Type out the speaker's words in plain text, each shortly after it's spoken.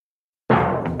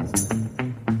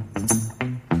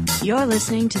You're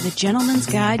listening to The Gentleman's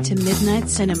Guide to Midnight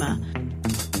Cinema.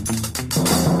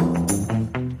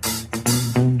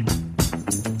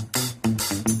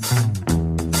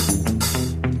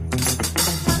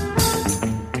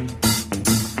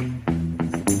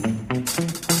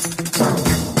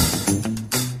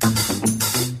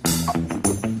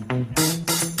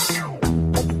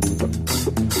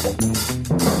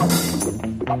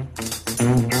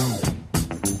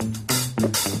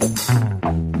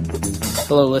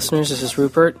 Hello listeners, this is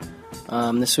Rupert.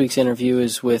 This week's interview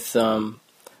is with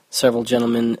several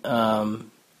gentlemen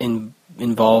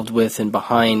involved with and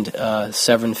behind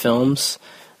Severin Films,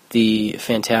 the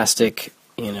fantastic,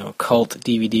 cult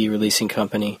DVD releasing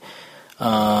company.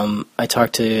 I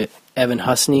talked to Evan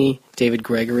Husney, David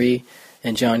Gregory,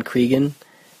 and John Cregan,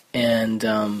 and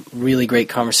really great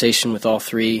conversation with all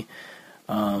three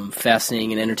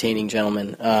fascinating and entertaining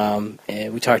gentlemen.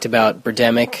 And we talked about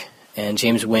Birdemic and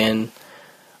James Wynn,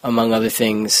 among other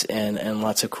things, and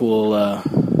lots of cool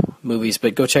movies.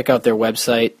 But go check out their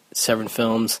website, Severin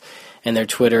Films, and their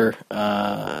Twitter,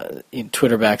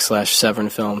 Twitter.com/Severin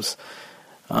Films.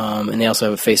 And they also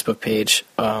have a Facebook page.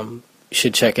 You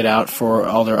should check it out for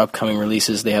all their upcoming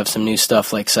releases. They have some new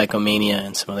stuff like Psychomania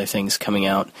and some other things coming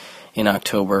out in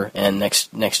October and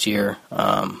next year.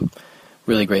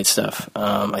 Really great stuff.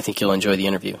 I think you'll enjoy the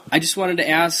interview. I just wanted to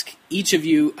ask each of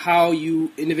you how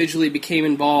you individually became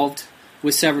involved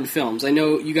with Severin Films. I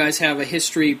know you guys have a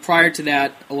history prior to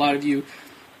that, a lot of you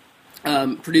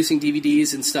producing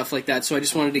DVDs and stuff like that, so I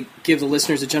just wanted to give the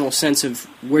listeners a general sense of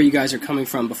where you guys are coming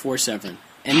from before Severin,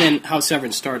 and then how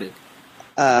Severin started.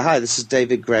 Hi, this is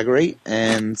David Gregory,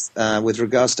 and with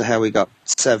regards to how we got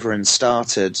Severin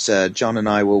started, John and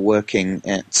I were working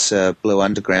at Blue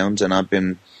Underground, and I've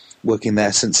been working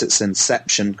there since its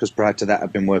inception, because prior to that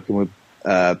I've been working with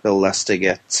Bill Lustig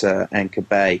at Anchor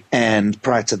Bay. And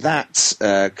prior to that,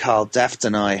 Carl Deft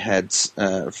and I had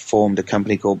formed a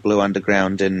company called Blue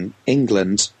Underground in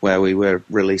England, where we were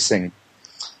releasing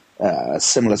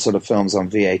similar sort of films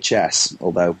on VHS,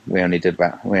 although we had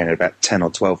about 10 or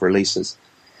 12 releases.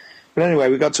 But anyway,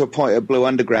 we got to a point at Blue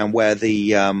Underground where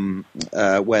the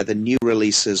new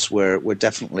releases were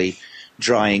definitely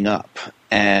drying up,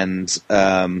 and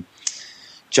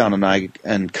John and I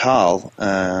and Carl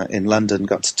in London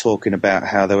got to talking about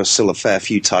how there were still a fair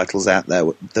few titles out there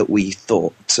that we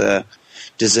thought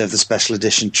deserved the special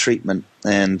edition treatment,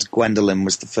 and Gwendolyn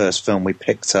was the first film we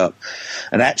picked up.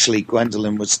 And actually,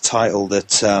 Gwendolyn was a title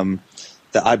that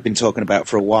I'd been talking about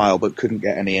for a while, but couldn't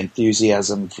get any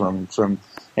enthusiasm from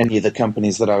any of the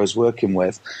companies that I was working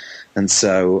with. And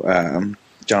so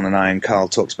John and I and Carl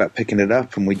talked about picking it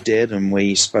up, and we did, and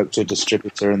we spoke to a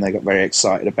distributor, and they got very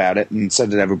excited about it, and so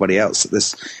did everybody else at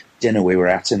this dinner we were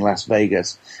at in Las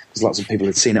Vegas, because lots of people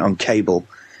had seen it on cable,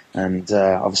 and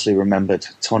obviously remembered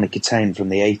Tawny Kitaen from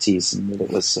the 80s, and that it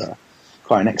was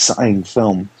quite an exciting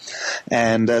film.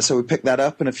 And so we picked that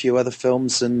up and a few other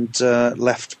films, and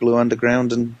left Blue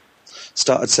Underground and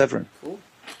started Severin.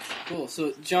 Cool.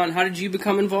 So, John, how did you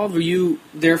become involved? Were you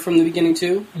there from the beginning,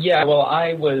 too? Yeah, well,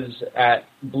 I was at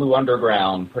Blue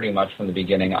Underground pretty much from the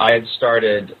beginning. I had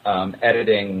started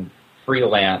editing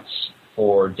freelance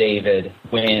for David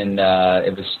when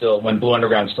when Blue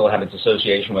Underground still had its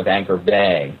association with Anchor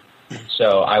Bay.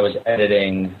 So I was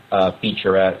editing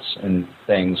featurettes and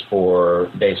things for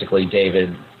basically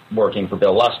David working for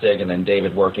Bill Lustig, and then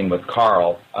David working with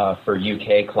Carl for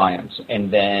UK clients. And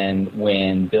then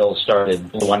when Bill started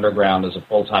Blue Underground as a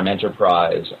full-time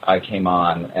enterprise, I came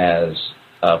on as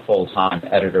a full-time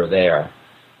editor there.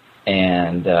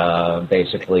 And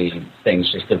basically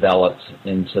things just developed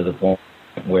into the point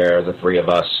where the three of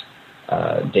us,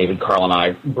 David, Carl, and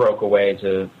I, broke away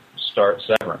to start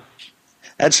Severin.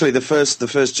 Actually, the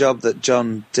first job that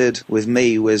John did with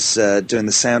me was doing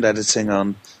the sound editing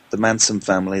on The Manson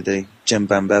Family, the Jim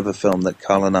Van Bever film that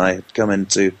Carl and I had come in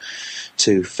to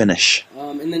finish.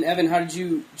 And then, Evan, how did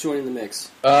you join in the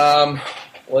mix?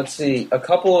 Let's see. A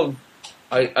couple of...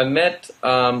 I met...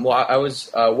 I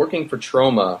was working for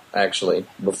Troma, actually,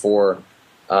 before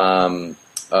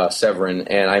Severin,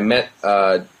 and I met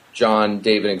John,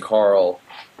 David, and Carl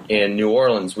in New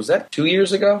Orleans. Was that 2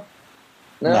 years ago?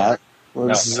 No. It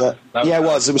was 2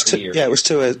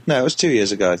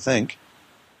 years ago, I think.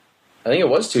 I think it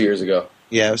was 2 years ago.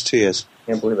 Yeah, it was 2 years.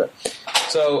 Can't believe it.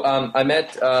 So I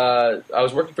met. I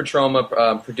was working for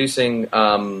Troma, producing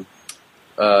a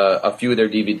few of their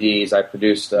DVDs. I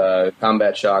produced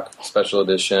Combat Shock Special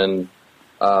Edition,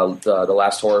 the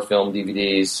last horror film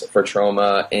DVDs for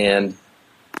Troma, and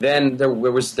then there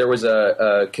was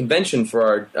a convention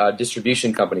for our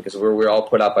distribution company, because we were all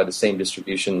put out by the same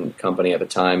distribution company at the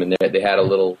time, and they had a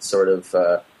little sort of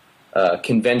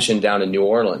convention down in New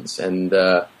Orleans, and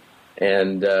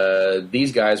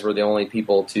these guys were the only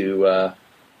people to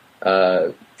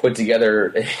put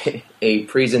together a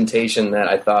presentation that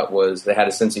I thought they had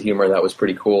a sense of humor that was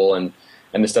pretty cool, and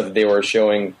the stuff that they were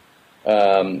showing.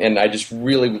 And I just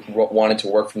really wanted to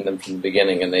work from them from the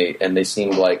beginning, and they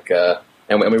seemed like,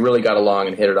 and we really got along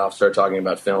and hit it off. Started talking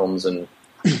about films and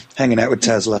hanging out with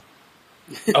Tesla.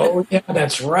 Oh yeah,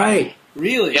 that's right.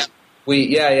 Really? Yeah.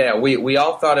 We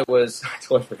all thought it was. I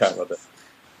totally forgot about that.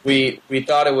 We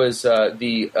thought it was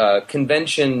the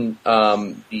convention,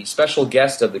 the special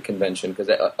guest of the convention, because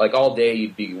like all day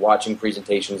you'd be watching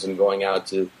presentations and going out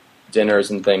to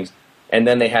dinners and things. And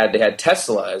then they had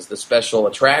Tesla as the special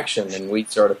attraction, and we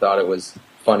sort of thought it was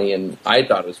funny, and I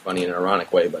thought it was funny in an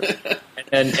ironic way. But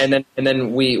and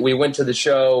then we went to the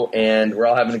show, and we're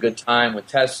all having a good time with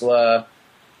Tesla.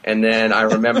 And then I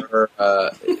remember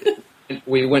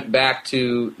we went back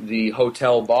to the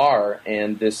hotel bar,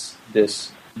 and this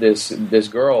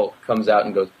girl comes out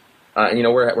and goes,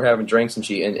 we're having drinks, and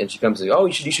she comes and goes, oh,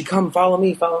 you should come, follow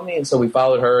me. And so we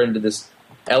followed her into this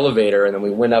elevator, and then we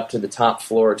went up to the top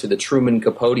floor to the Truman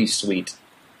Capote suite.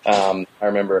 I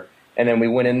remember, and then we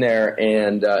went in there,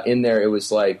 and in there it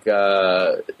was like,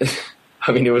 it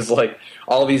was like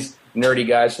all these nerdy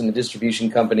guys from the distribution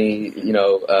company,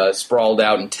 sprawled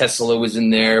out, and Tesla was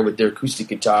in there with their acoustic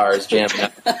guitars jamming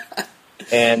out.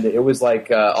 And it was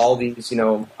like all these,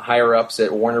 higher ups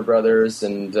at Warner Brothers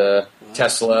and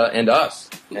Tesla and us.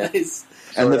 Nice.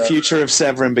 And the future of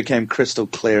Severin became crystal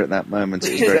clear at that moment.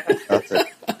 It was very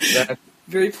cathartic.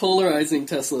 Very polarizing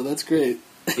Tesla. That's great.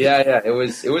 Yeah, it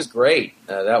was great.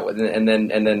 And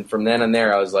then from then on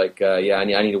there, I was like, I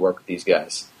need to work with these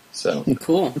guys. So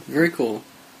cool, very cool.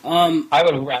 I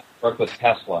would rather work with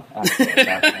Tesla.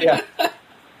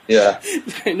 Yeah.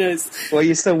 Very nice. Well,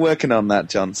 you're still working on that,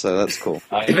 John. So that's cool.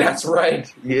 That's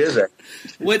right. He is there.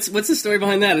 What's the story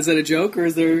behind that? Is that a joke, or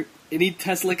is there any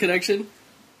Tesla connection?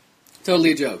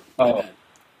 Totally a joke. Oh.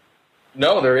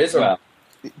 No, there is a...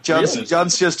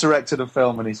 John's just directed a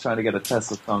film, and he's trying to get a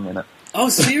Tesla song in it. Oh,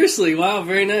 seriously? Wow,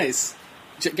 very nice.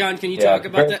 John, can you talk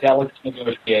about that? Delicate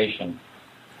negotiation.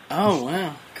 Oh,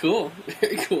 wow. Cool.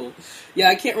 Very cool. Yeah,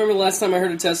 I can't remember the last time I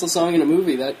heard a Tesla song in a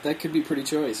movie. That could be pretty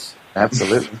choice.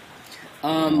 Absolutely.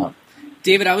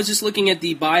 David, I was just looking at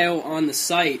the bio on the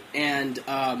site, and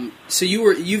so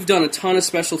you've done a ton of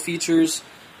special features.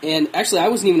 And actually, I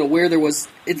wasn't even aware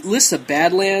it lists a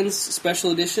Badlands special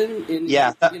edition.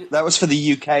 That was for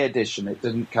the UK edition. It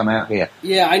didn't come out here.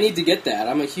 Yeah, I need to get that.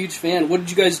 I'm a huge fan. What did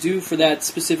you guys do for that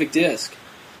specific disc?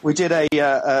 We did a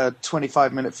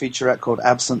 25-minute featurette called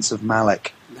Absence of Malick.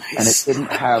 Nice. And it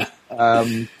didn't have,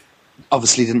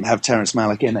 obviously didn't have Terrence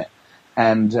Malick in it.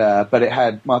 And but it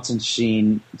had Martin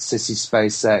Sheen, Sissy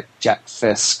Spacek, Jack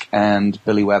Fisk, and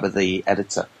Billy Weber, the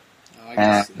editor.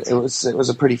 And it was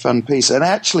a pretty fun piece. And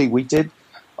actually, we did,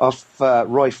 off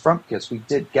Roy Frumpkins, we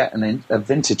did get a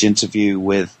vintage interview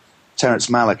with Terrence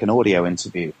Malick, an audio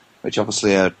interview, which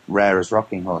obviously are rare as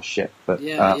rocking horse shit. But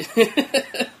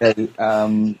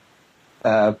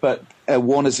but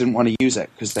Warner's didn't want to use it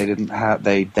because they didn't have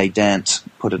they daren't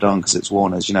put it on because it's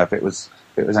Warner's. If it was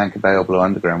Anchor Bay or Blue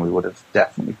Underground, we would have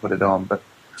definitely put it on. But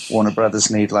Warner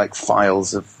Brothers need like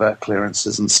files of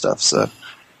clearances and stuff, so.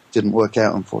 Didn't work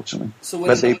out, unfortunately.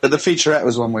 But the featurette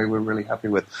was one we were really happy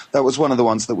with. That was one of the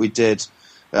ones that we did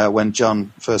when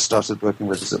John first started working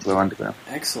with us at Blue Underground.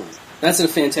 Excellent. That's a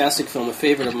fantastic film, a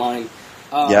favorite of mine.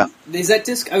 Is that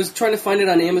disc? I was trying to find it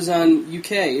on Amazon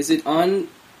UK. Is it on?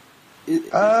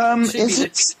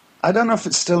 I don't know if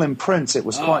it's still in print. It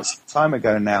was quite some time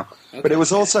ago now. Okay. But it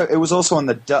was also on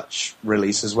the Dutch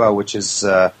release as well, which is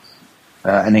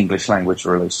an English language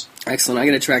release. Excellent. I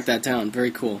got to track that down.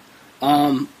 Very cool.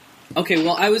 Okay,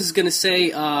 well, I was going to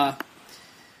say, I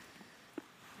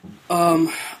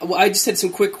just had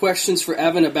some quick questions for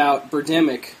Evan about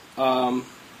Birdemic,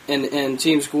 and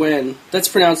James Gwynn. I'm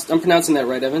pronouncing that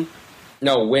right, Evan?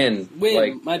 No, Win.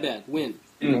 My bad, Win.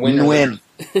 Win.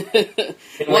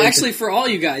 Well, actually, for all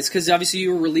you guys, because obviously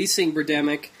you were releasing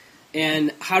Birdemic,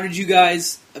 and how did you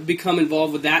guys become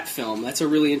involved with that film? That's a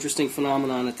really interesting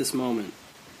phenomenon at this moment.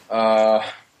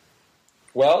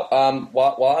 Well,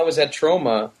 while I was at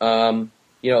Troma,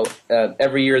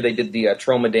 every year they did the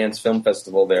Troma Dance Film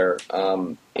Festival there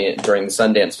during the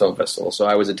Sundance Film Festival. So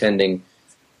I was attending,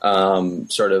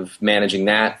 sort of managing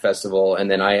that festival, and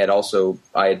then I had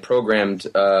programmed,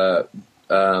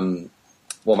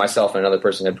 myself and another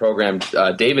person had programmed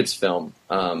David's film.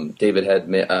 David had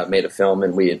made a film,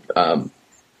 and we had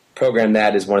programmed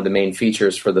that as one of the main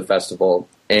features for the festival.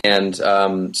 And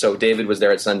so David was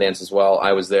there at Sundance as well.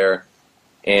 I was there.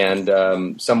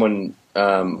 And someone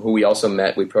who we also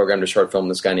met, we programmed a short film.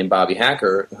 This guy named Bobby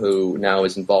Hacker, who now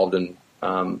is involved in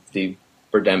the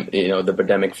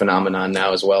Birdemic phenomenon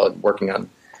now as well, working on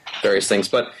various things.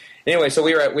 But anyway, so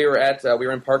we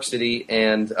were in Park City,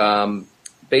 and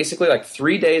basically like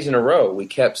 3 days in a row, we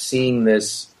kept seeing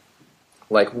this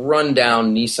like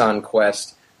rundown Nissan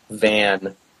Quest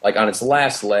van, like on its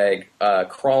last leg,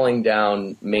 crawling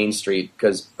down Main Street,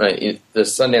 because the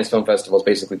Sundance Film Festival is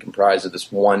basically comprised of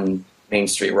this one Main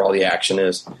Street where all the action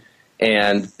is.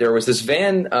 And there was this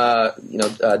van,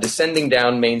 descending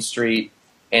down Main Street,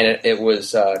 and it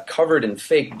was covered in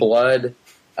fake blood.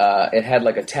 It had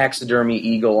like a taxidermy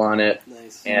eagle on it,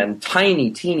 nice. And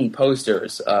tiny, teeny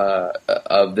posters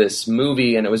of this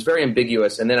movie, and it was very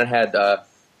ambiguous. And then it had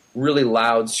really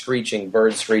loud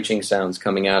bird screeching sounds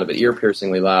coming out of it,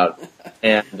 ear-piercingly loud.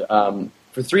 And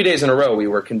for 3 days in a row, we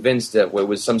were convinced that it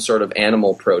was some sort of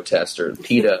animal protest or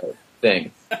PETA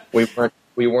thing.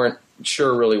 We weren't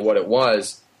sure really what it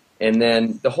was. And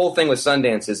then the whole thing with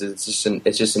Sundance is it's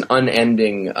just an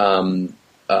unending,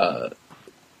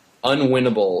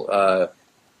 unwinnable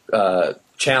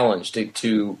challenge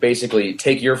to basically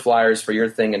take your flyers for your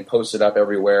thing and post it up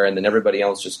everywhere, and then everybody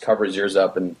else just covers yours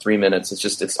up in 3 minutes.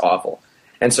 It's awful.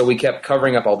 And so we kept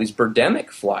covering up all these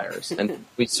Birdemic flyers, and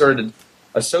we started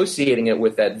associating it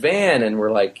with that van, and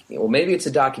we're like, well, maybe it's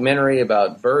a documentary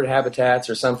about bird habitats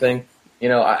or something.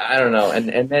 I don't know.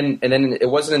 And then it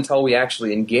wasn't until we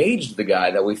actually engaged the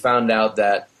guy that we found out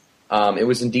that it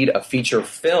was indeed a feature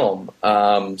film,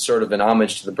 sort of an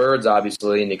homage to the birds,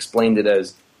 obviously, and he explained it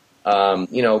as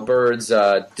birds,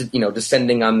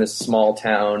 descending on this small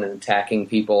town and attacking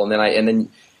people. And then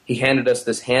he handed us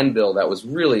this handbill that was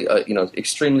really,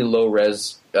 extremely low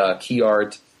res key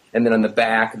art. And then on the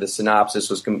back, the synopsis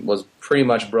was pretty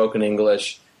much broken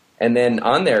English. And then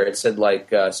on there it said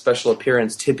like special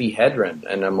appearance Tippi Hedren,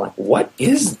 and I'm like, what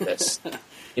is this?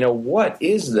 What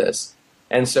is this?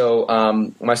 And so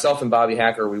myself and Bobby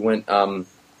Hacker, we went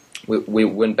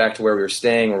back to where we were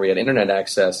staying, where we had internet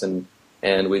access, and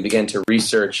we began to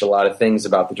research a lot of things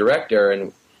about the director,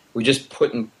 and we just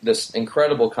put in this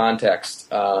incredible context,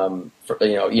 from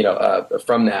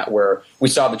that, where we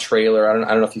saw the trailer. I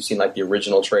don't know if you've seen like the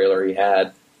original trailer he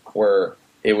had, where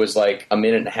it was like a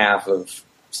minute and a half of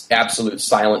absolute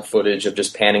silent footage of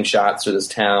just panning shots through this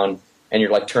town, and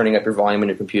you're like turning up your volume in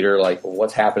your computer, like, well,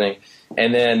 what's happening?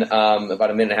 And then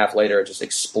about a minute and a half later, it just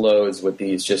explodes with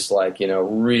these just like,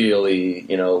 really,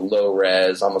 low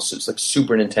res, almost just like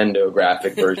Super Nintendo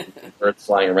graphic version of birds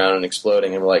flying around and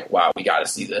exploding. And we're like, wow, we got to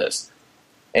see this.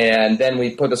 And then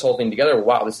we put this whole thing together.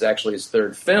 Wow, this is actually his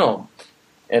third film.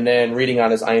 And then reading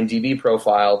on his IMDb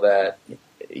profile that,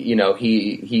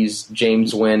 he's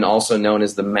James Wynn, also known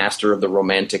as the master of the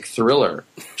romantic thriller,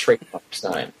 trademark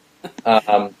sign.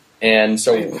 And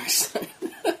so,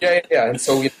 yeah. And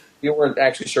so we weren't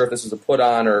actually sure if this was a put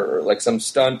on or like some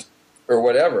stunt or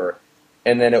whatever.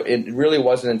 And then it really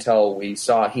wasn't until we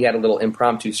saw he had a little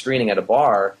impromptu screening at a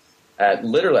bar at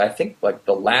literally, I think, like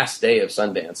the last day of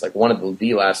Sundance, like one of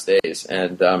the last days.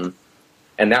 And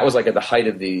that was like at the height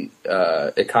of the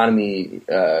economy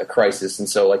crisis. And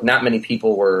so like not many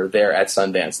people were there at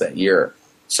Sundance that year.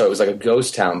 So it was like a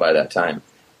ghost town by that time.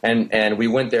 And we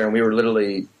went there and we were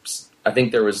literally, I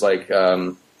think there was like,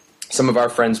 some of our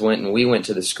friends went and we went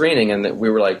to the screening, and we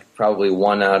were like probably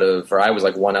I was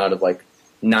like one out of like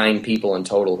 9 people in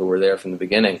total who were there from the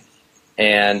beginning.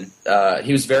 And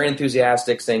he was very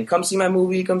enthusiastic, saying, come see my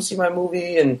movie.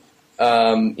 And,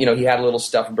 he had a little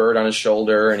stuffed bird on his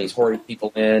shoulder, and he's herding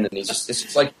people in, and he's just, it's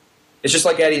just like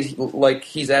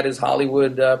he's at his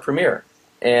Hollywood premiere.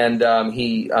 And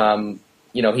he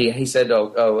said,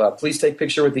 please take a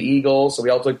picture with the eagle. So we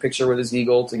all took a picture with his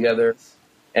eagle together.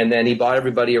 And then he bought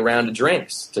everybody a round of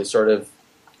drinks to sort of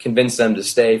convince them to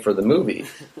stay for the movie.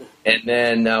 And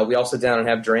then we all sit down and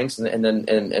have drinks, and then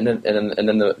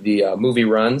the movie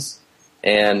runs,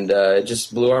 and it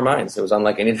just blew our minds. It was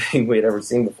unlike anything we had ever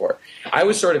seen before. I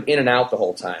was sort of in and out the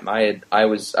whole time. I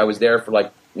was there for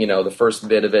like the first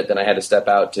bit of it. Then I had to step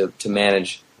out to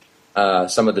manage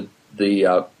some of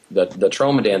the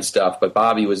Trauma Dance stuff. But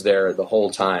Bobby was there the whole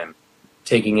time,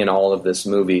 taking in all of this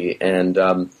movie,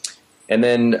 and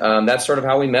then that's sort of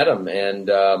how we met him.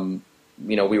 And,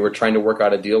 we were trying to work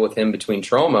out a deal with him between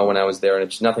Troma when I was there, and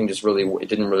it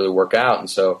didn't really work out. And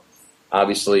so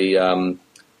obviously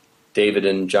David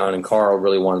and John and Carl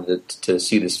really wanted to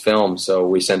see this film. So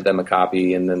we sent them a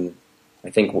copy, and then I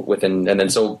think within, and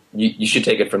then so you should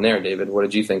take it from there, David. What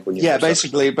did you think when you? Yeah,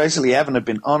 basically, Evan had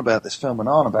been on about this film, and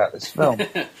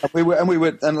we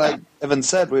were, and like Evan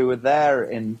said, we were there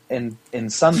in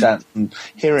Sundance and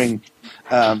hearing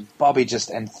Bobby just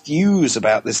enthuse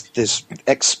about this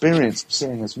experience of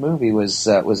seeing this movie was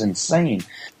insane.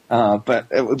 But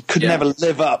it could never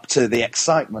live up to the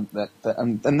excitement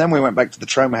and then we went back to the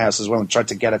Troma house as well and tried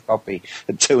to get a copy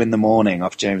at 2 a.m.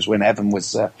 off James when Evan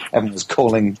was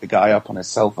calling the guy up on his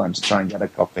cell phone to try and get a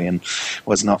copy and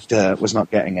was not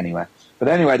getting anywhere. But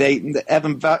anyway,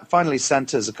 Evan finally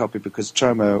sent us a copy because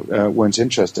Troma weren't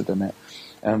interested in it,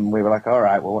 and we were like, all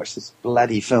right, we'll watch this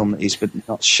bloody film that he's been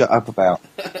not shut up about.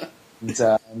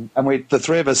 And the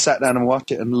three of us sat down and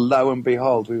watched it, and lo and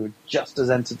behold, we were just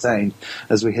as entertained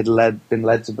as we had been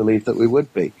led to believe that we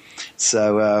would be.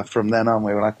 So from then on,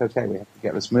 we were like, okay, we have to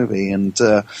get this movie, and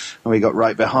we got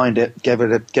right behind it, gave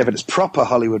it its proper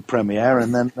Hollywood premiere,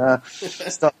 and then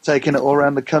started taking it all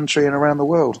around the country and around the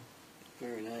world.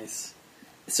 Very nice.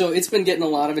 So it's been getting a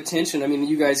lot of attention. I mean,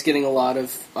 you guys getting a lot of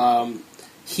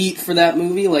heat for that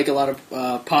movie, like a lot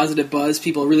of positive buzz.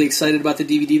 People are really excited about the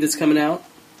DVD that's coming out.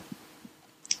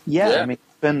 Yeah, I mean,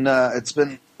 it's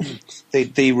been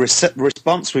the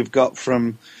response we've got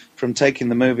from taking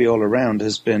the movie all around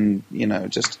has been,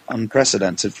 just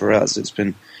unprecedented for us. It's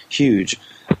been huge.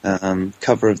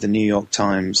 Cover of the New York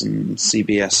Times and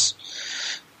CBS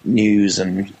News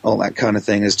and all that kind of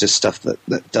thing is just stuff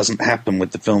that doesn't happen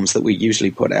with the films that we usually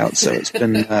put out. So it's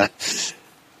been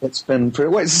it's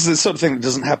the sort of thing that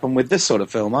doesn't happen with this sort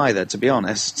of film either, to be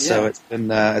honest. Yeah. So it's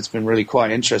been really quite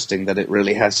interesting that it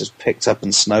really has just picked up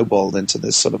and snowballed into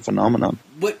this sort of phenomenon.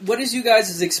 What has you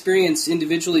guys' experience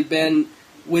individually been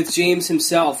with James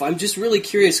himself? I'm just really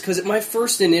curious because my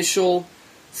first initial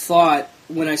thought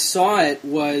when I saw it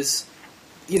was,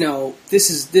 this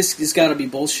has got to be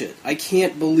bullshit. I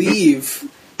can't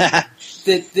believe that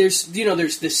there's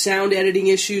the sound editing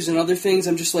issues and other things.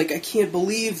 I'm just like, I can't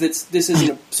believe that this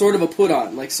isn't sort of a put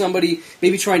on. Like somebody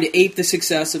maybe trying to ape the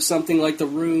success of something like The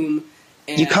Room.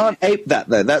 And you can't ape that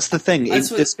though. That's the thing.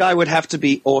 This guy would have to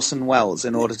be Orson Welles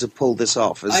in order to pull this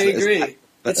off. I agree.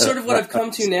 It's sort of what I've come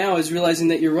to now is realizing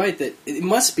that you're right, that it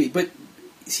must be. But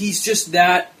he's just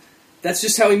that. That's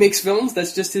just how he makes films.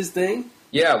 That's just his thing.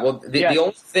 Yeah. Well, the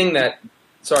only thing that.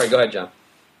 Sorry. Go ahead, John.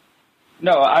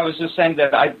 No, I was just saying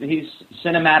that he's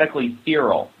cinematically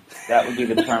feral. That would be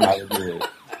the term I would use.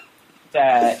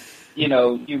 That,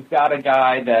 you've got a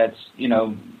guy that's,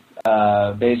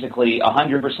 basically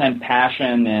 100%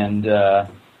 passion and,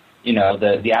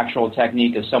 the actual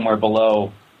technique is somewhere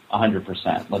below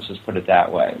 100%. Let's just put it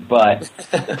that way. But,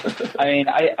 I mean,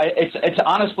 it's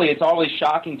honestly, it's always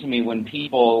shocking to me when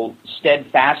people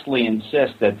steadfastly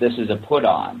insist that this is a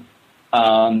put-on.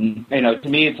 To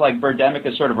me, it's like Birdemic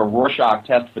is sort of a Rorschach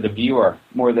test for the viewer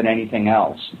more than anything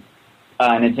else.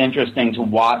 And it's interesting to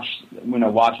watch an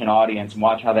audience and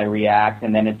watch how they react.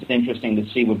 And then it's interesting to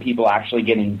see when people actually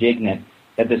get indignant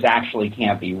that this actually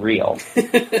can't be real.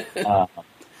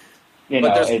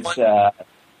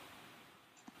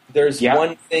 There's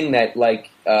one thing that,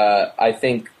 I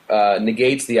think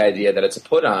negates the idea that it's a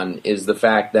put on is the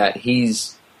fact that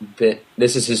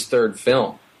this is his third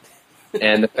film.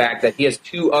 And the fact that he has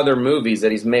 2 other movies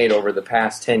that he's made over the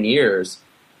past 10 years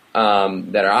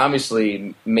that are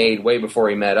obviously made way before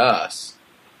he met us,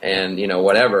 and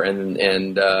whatever,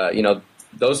 and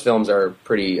those films are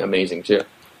pretty amazing too.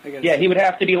 Yeah, he would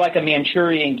have to be like a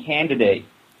Manchurian Candidate,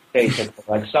 basically,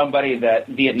 like somebody that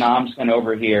Vietnam sent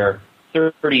over here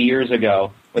 30 years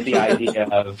ago with the idea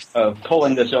of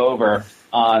pulling this over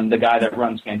on the guy that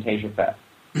runs Fantasia Fest.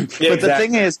 But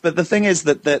the thing is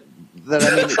that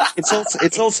I mean,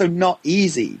 it's also not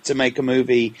easy to make a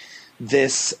movie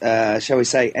this, shall we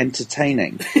say,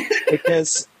 entertaining,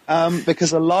 because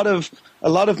a lot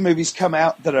of movies come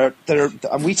out that are,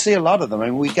 and we see a lot of them. I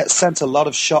mean, we get sent a lot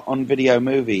of shot-on-video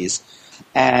movies,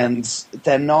 and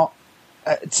they're not.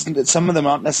 Some of them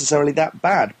aren't necessarily that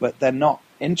bad, but they're not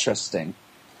interesting.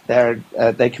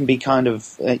 They can be kind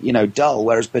of dull.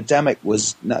 Whereas Birdemic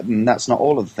was, and that's not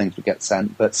all of the things we get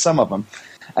sent, but some of them.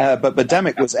 But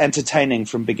Birdemic was entertaining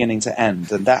from beginning to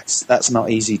end, and that's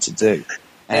not easy to do.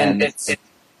 And it's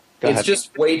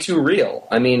just way too real.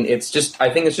 I mean, I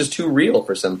think it's just too real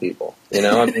for some people.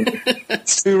 I mean,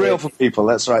 it's too real for people.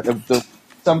 That's right.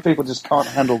 Some people just can't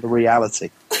handle the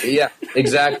reality. Yeah,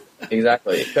 exactly.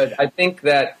 Because I think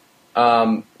that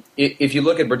if you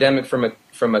look at Birdemic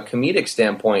from a comedic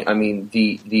standpoint, I mean,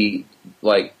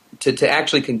 to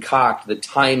actually concoct the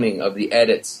timing of the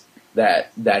edits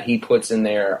that he puts in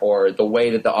there, or the way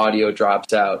that the audio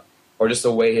drops out, or just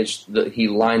the way he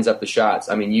lines up the shots.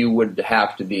 I mean, you would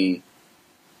have to be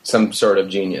some sort of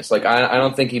genius. Like I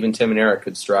don't think even Tim and Eric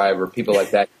could strive, or people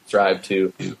like that could strive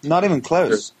to. Not even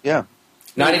close. Yeah.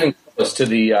 Not even close to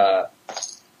the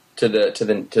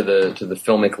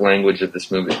filmic language of this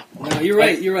movie. No, you're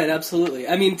right. You're right. Absolutely.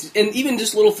 I mean, and even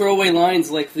just little throwaway lines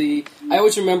like I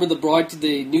always remember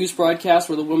the news broadcast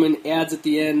where the woman adds at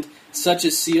the end, "Such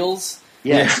as seals."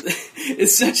 Yeah.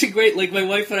 It's such a great. Like my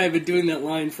wife and I have been doing that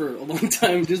line for a long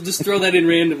time. Just throw that in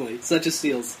randomly. Such as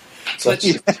seals. But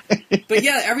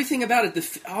yeah, everything about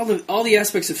it, all the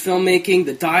aspects of filmmaking,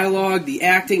 the dialogue, the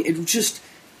acting,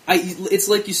 it's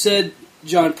like you said,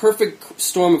 John, perfect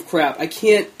storm of crap.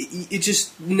 It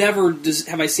just never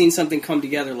have I seen something come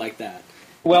together like that.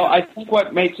 Well, I think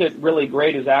what makes it really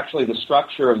great is actually the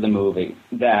structure of the movie,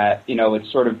 that,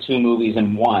 it's sort of two movies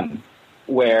in one,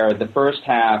 where the first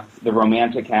half, the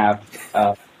romantic half,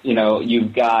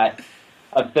 you've got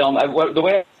a film, the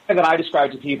way that I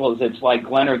describe to people is it's like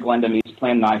Glenn or Glenda meets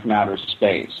Plan 9 from Outer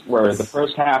Space, where the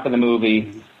first half of the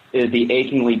movie is the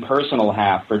achingly personal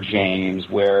half for James,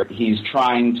 where he's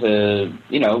trying to,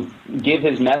 give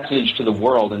his message to the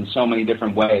world in so many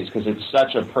different ways, because it's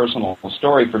such a personal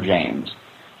story for James.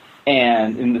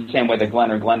 And in the same way that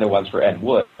Glenn or Glenda was for Ed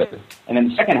Wood. And then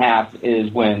the second half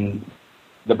is when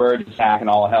the birds attack and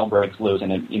all hell breaks loose,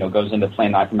 and it goes into Plan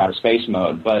 9 from Outer Space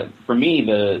mode. But for me,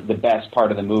 the best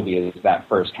part of the movie is that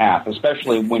first half,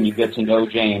 especially when you get to know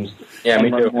James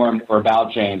and learn more and more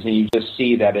about James, and you just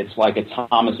see that it's like a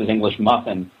Thomas's English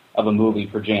muffin of a movie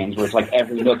for James, where it's like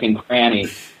every nook and cranny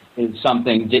is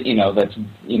something that's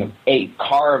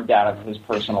carved out of his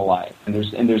personal life, and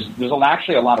there's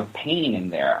actually a lot of pain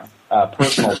in there,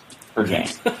 personal for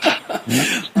James.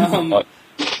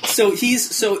 So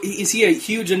is he a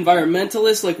huge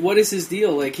environmentalist? Like, what is his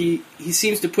deal? Like, he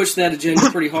seems to push that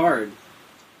agenda pretty hard.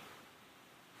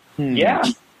 Yeah,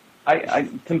 I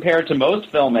compared to most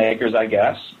filmmakers, I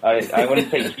guess I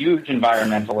wouldn't say huge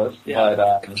environmentalist,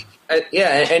 but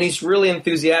and he's really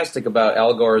enthusiastic about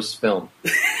Al Gore's film.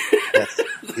 Yes,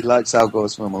 he likes Al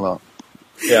Gore's film a lot.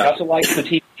 Yeah, he also likes the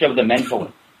TV show The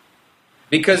Mentalist,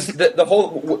 because the whole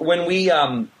when we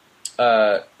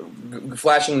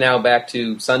flashing now back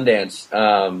to Sundance,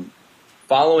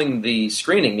 following the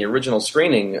original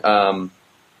screening,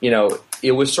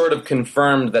 it was sort of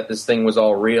confirmed that this thing was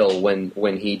all real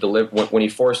when he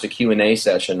forced a Q&A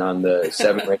session on the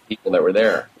 7 or 8 people that were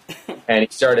there, and he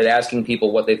started asking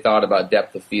people what they thought about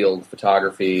depth of field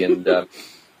photography, and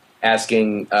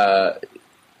asking, or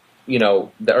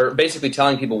basically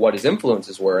telling people what his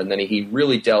influences were, and then he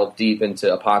really delved deep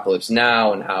into Apocalypse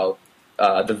Now and how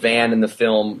the van in the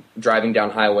film driving down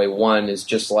Highway 1 is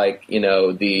just like,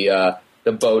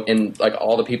 the boat and like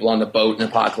all the people on the boat in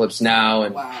Apocalypse Now,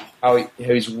 and how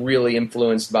he's really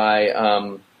influenced by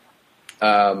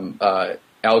Al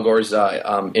Gore's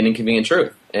An Inconvenient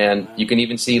Truth. And you can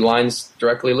even see lines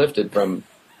directly lifted from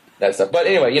that stuff. But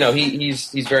anyway,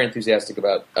 he's very enthusiastic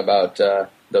about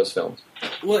those films.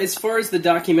 Well, as far as the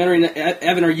documentary,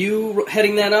 Evan, are you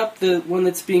heading that up, the one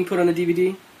that's being put on the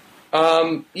DVD?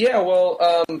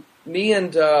 Me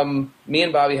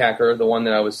and Bobby Hacker, the one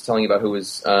that I was telling you about, who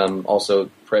was also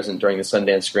present during the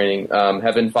Sundance screening,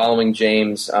 have been following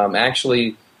James.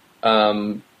 Actually,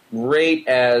 right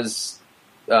as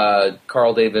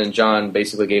Carl, David, and John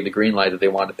basically gave the green light that they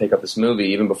wanted to pick up this movie,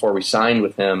 even before we signed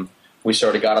with him, we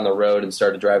sort of got on the road and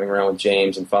started driving around with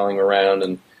James and following him around,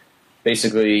 and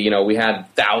basically, we had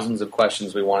thousands of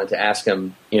questions we wanted to ask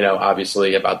him,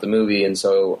 obviously about the movie, and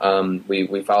so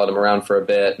we followed him around for a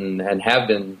bit and have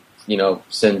been,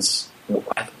 since,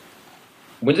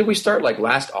 when did we start? Like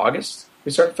last August?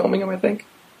 We started filming him, I think?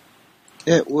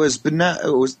 It was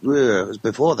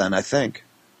before then, I think.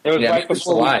 It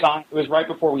was right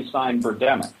before we signed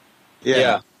Birdemic.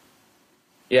 Yeah.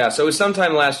 Yeah, so it was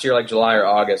sometime last year, like July or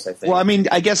August, I think. Well, I mean,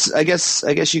 I guess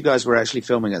you guys were actually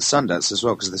filming at Sundance as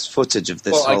well, because there's footage of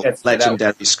this whole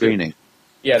legendary screening.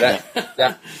 Yeah,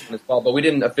 that was fall, but we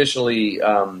didn't officially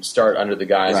start under the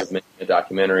guise of making a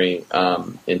documentary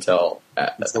until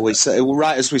right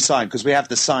as we signed, because we have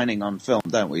the signing on film,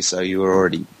 don't we? So you were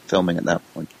already filming at that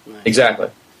point. Exactly.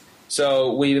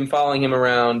 So we've been following him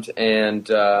around, and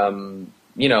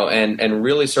and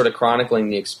really sort of chronicling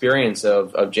the experience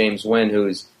of James Wynn,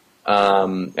 who's,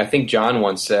 I think John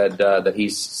once said that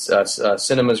he's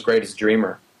cinema's greatest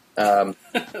dreamer.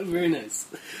 Very nice.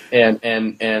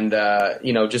 And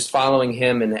just following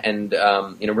him and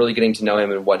really getting to know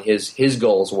him and what his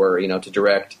goals were, to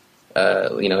direct,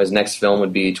 his next film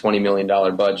would be $20 million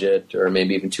budget, or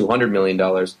maybe even $200 million.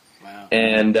 Wow.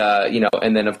 And,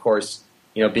 and then of course,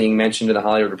 being mentioned in the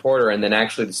Hollywood Reporter, and then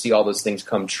actually to see all those things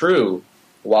come true,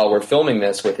 while we're filming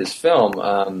this with his film,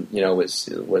 was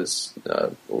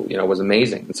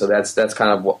amazing. And so that's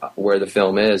kind of where the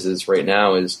film is right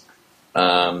now is,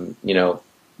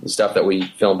 the stuff that we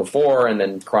filmed before, and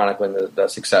then chronicling the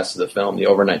success of the film, the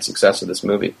overnight success of this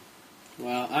movie.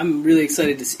 Wow, I'm really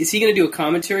excited to see. Is he going to do a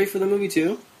commentary for the movie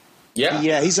too?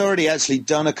 Yeah, he's already actually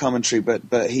done a commentary,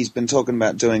 but he's been talking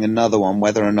about doing another one.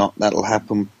 Whether or not that'll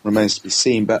happen remains to be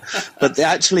seen. But the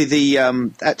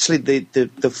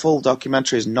full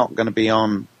documentary is not going to be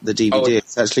on the DVD. Oh,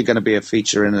 it's actually going to be a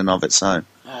feature in and of its own.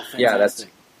 Oh, fantastic. Yeah,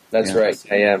 that's right.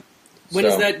 I am. When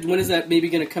is that maybe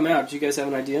going to come out? Do you guys have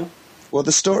an idea? Well,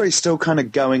 the story's still kind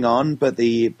of going on, but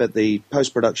the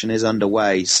post-production is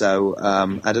underway. So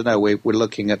I don't know. We're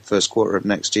looking at first quarter of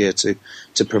next year to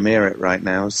premiere it right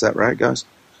now. Is that right, guys?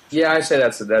 Yeah, I say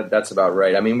that's about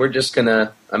right. I mean, we're just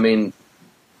gonna. The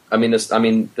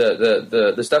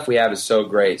stuff we have is so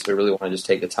great, so we really want to just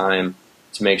take the time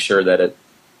to make sure that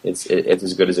it's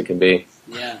as good as it can be.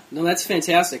 Yeah, no, that's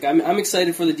fantastic. I'm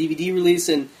excited for the DVD release,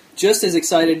 and just as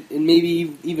excited, and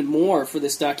maybe even more, for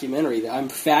this documentary. I'm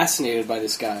fascinated by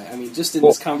this guy. I mean, just in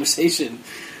this conversation.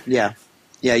 Yeah,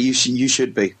 you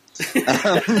should be.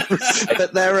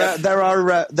 But there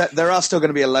are still going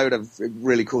to be a load of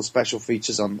really cool special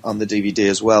features on the DVD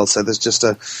as well. So there's just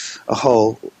a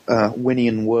whole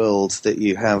Winian world that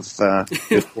you have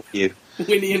before you.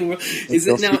 Winian world. Is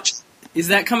it now? Is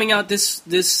that coming out this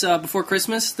before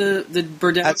Christmas? The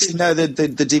Birdemic? Actually, no. The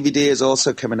DVD is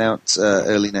also coming out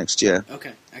early next year.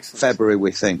 Okay, excellent. February,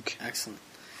 we think. Excellent.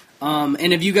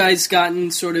 And have you guys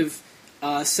gotten sort of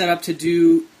set up to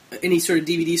do any sort of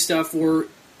DVD stuff or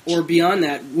beyond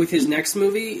that with his next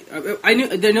movie? I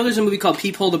know there's a movie called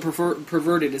Peephole the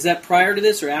Perverted. Is that prior to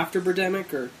this or after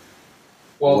Birdemic? Or?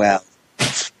 Well,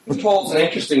 Peephole's an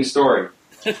interesting story.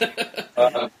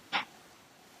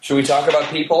 Should we talk about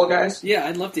Peephole, guys? Yeah,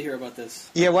 I'd love to hear about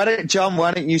this. Yeah, why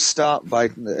don't you start by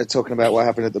talking about what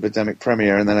happened at the Birdemic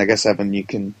premiere, and then I guess, Evan, you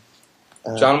can...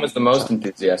 John was the most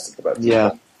enthusiastic about it.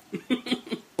 Yeah.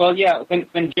 Well, yeah,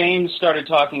 when James started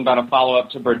talking about a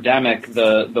follow-up to Birdemic,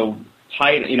 the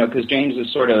title, because James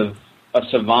is sort of a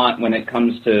savant when it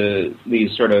comes to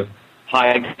these sort of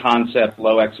high-concept,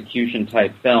 low-execution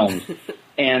type films.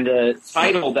 And the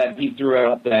title that he threw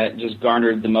out that just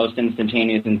garnered the most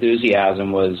instantaneous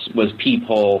enthusiasm was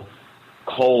Peephole,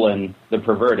 the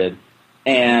Perverted.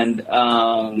 And,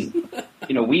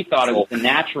 we thought it was a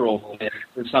natural fit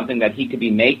for something that he could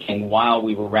be making while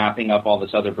we were wrapping up all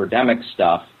this other Birdemic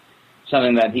stuff,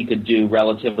 something that he could do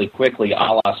relatively quickly, a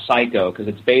la Psycho, because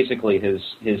it's basically his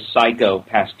Psycho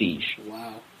pastiche.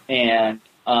 Wow. And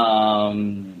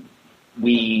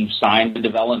we signed a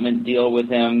development deal with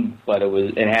him, but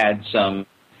it had some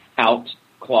out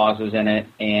clauses in it,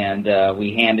 and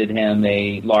we handed him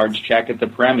a large check at the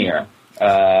premiere,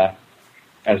 as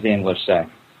the English say.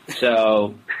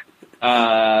 So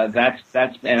that's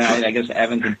and I guess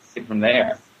Evan can take it from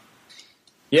there.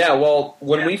 Yeah, well,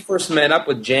 when we first met up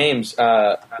with James,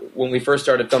 when we first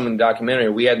started filming the documentary,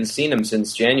 we hadn't seen him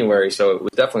since January, so it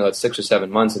was definitely like 6 or 7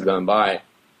 months had gone by.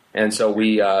 And so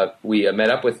we met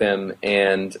up with him,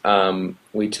 and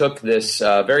we took this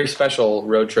very special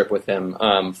road trip with him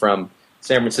from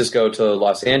San Francisco to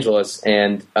Los Angeles,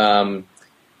 and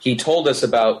he told us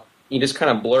he just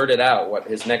kind of blurted out what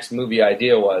his next movie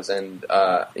idea was, and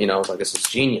I was like, this is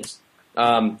genius.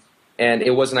 And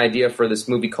it was an idea for this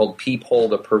movie called Peephole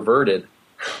the Perverted,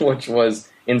 which was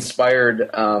inspired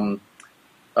from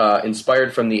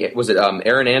was it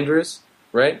Erin Andrews,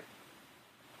 right?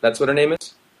 That's what her name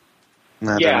is?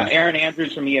 Yeah, Erin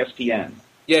Andrews from ESPN.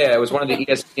 Yeah, it was one of the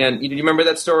ESPN. Do you remember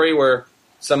that story where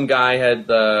some guy had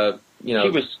She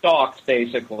was stalked,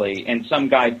 basically, and some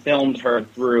guy filmed her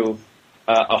through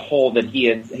a hole that he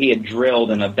had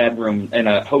drilled in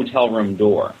a hotel room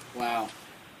door. Wow.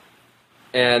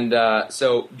 And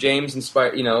so James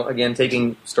inspired, again,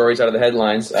 taking stories out of the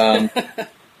headlines,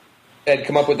 had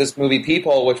come up with this movie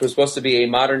Peephole, which was supposed to be a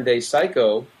modern-day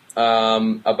Psycho,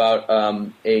 about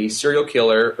a serial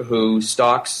killer who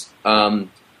stalks 11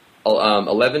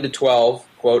 to 12,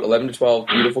 quote, 11 to 12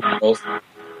 beautiful girls,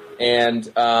 and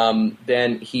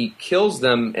then he kills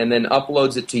them and then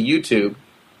uploads it to YouTube,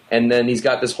 and then he's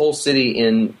got this whole city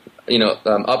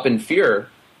up in fear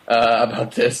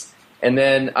about this. And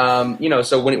then,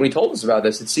 so when he told us about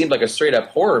this, it seemed like a straight-up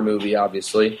horror movie,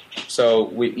 obviously. So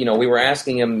we were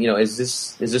asking him, is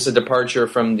this a departure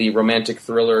from the romantic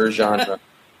thriller genre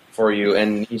for you?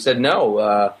 And he said,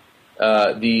 no.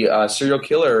 The serial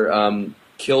killer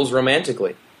kills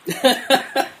romantically.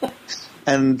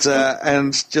 And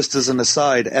just as an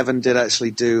aside, Evan did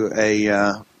actually do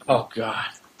oh God.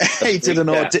 he did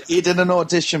an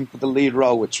audition for the lead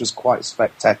role, which was quite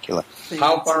spectacular.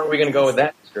 How far are we going to go with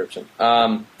that description?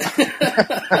 But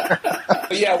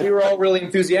yeah, we were all really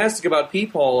enthusiastic about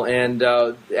Peephole, and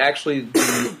actually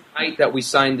the night that we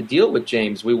signed the deal with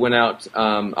James, we went out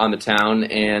on the town,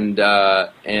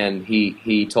 and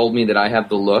he told me that I have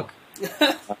the look,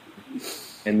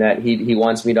 and that he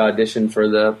wants me to audition for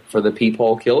the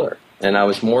Peephole Killer, and I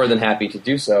was more than happy to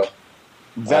do so.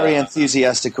 Very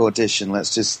enthusiastic audition.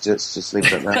 Let's just leave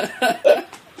it at that.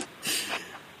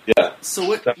 Yeah. So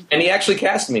what? And he actually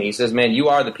cast me. He says, "Man, you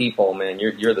are the Peephole, man.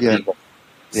 You're the Peephole."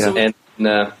 Yeah. So, And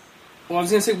well, I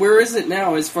was going to say, where is it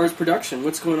now as far as production?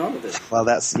 What's going on with it? Well,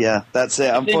 that's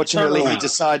it. Unfortunately, he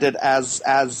decided as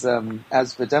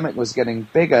Birdemic was getting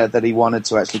bigger that he wanted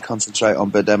to actually concentrate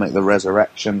on Birdemic: The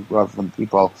Resurrection rather than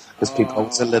Peephole, because Peephole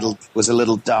was a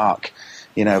little dark,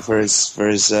 for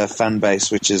his fan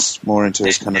base, which is more into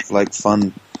his kind of like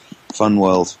fun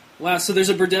world. Wow, so there's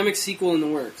a Birdemic sequel in the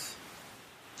works.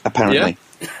 Apparently.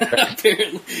 Yeah.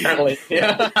 apparently,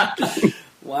 yeah.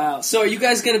 Wow. So are you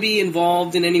guys going to be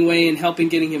involved in any way in helping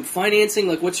getting him financing?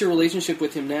 Like, what's your relationship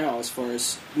with him now as far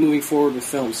as moving forward with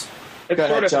films? It's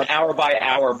sort of an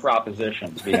hour-by-hour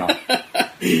proposition, to be honest.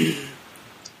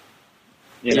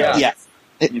 Yeah.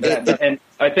 And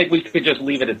I think we could just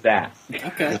leave it at that.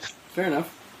 Okay. Fair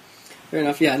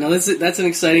enough. Yeah, no, that's an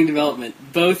exciting development.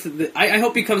 I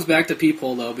hope he comes back to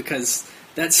Peephole, though, because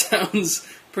that sounds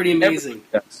pretty amazing.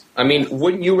 I mean,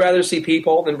 wouldn't you rather see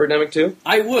Peephole than Birdemic 2?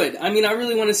 I would. I mean, I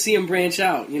really want to see him branch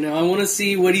out. I want to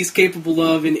see what he's capable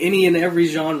of in any and every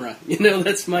genre.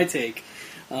 That's my take.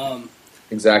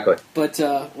 Exactly. But,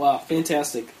 wow,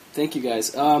 fantastic. Thank you,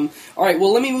 guys. All right,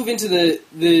 well, let me move into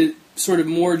the sort of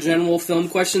more general film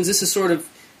questions. This is sort of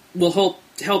will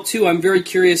help too. I'm very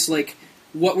curious, like,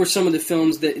 what were some of the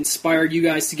films that inspired you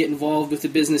guys to get involved with the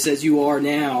business as you are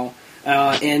now?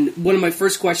 And one of my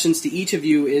first questions to each of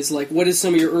you is, like, what is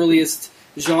some of your earliest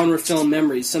genre film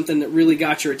memories? Something that really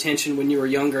got your attention when you were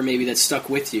younger, maybe that stuck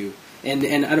with you. And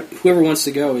whoever wants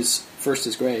to go first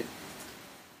is great.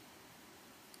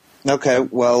 Okay,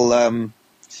 well,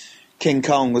 King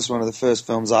Kong was one of the first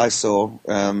films I saw.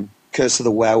 Curse of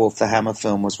the Werewolf, the Hammer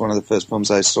film, was one of the first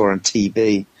films I saw on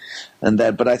TV.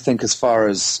 But I think as far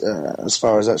as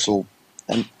actual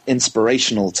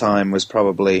inspirational time was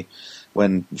probably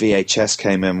when VHS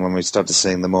came in, when we started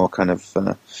seeing the more kind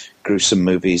of gruesome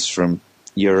movies from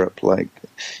Europe, like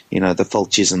the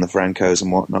Fulcis and the Francos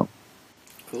and whatnot.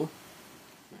 Cool.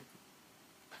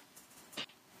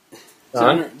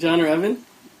 John or Evan?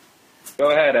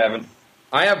 Go ahead, Evan.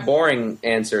 I have boring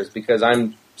answers because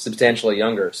I'm substantially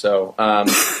younger. So,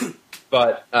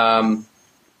 but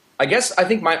I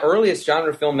think my earliest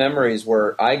genre film memories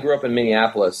were I grew up in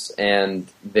Minneapolis, and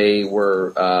they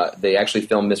actually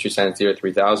filmed Mystery Science Theater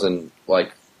 3000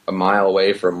 like a mile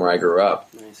away from where I grew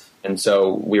up. Nice. And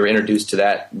so we were introduced to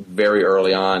that very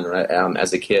early on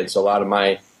as a kid. So a lot of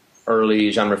my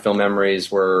early genre film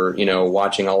memories were,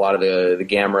 watching a lot of the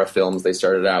Gamera films they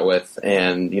started out with,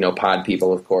 and, Pod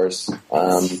People, of course,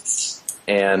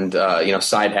 and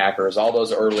Side Hackers, all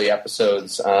those early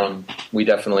episodes. We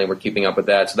definitely were keeping up with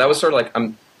that. So that was sort of like,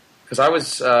 I'm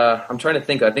trying to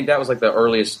think, I think that was like the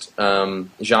earliest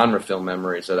genre film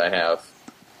memories that I have,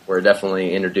 were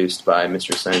definitely introduced by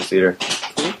Mystery Science Theater.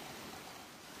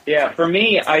 Yeah, for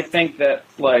me, I think that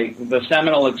like the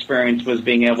seminal experience was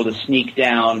being able to sneak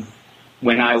down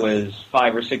when I was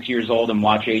 5 or 6 years old and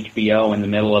watch HBO in the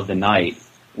middle of the night,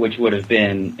 which would have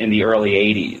been in the early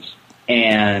 80s.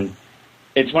 And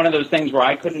it's one of those things where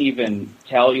I couldn't even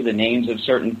tell you the names of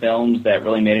certain films that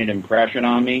really made an impression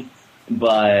on me,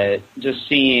 but just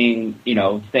seeing,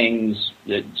 things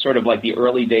that sort of like the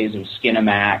early days of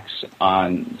Skinamax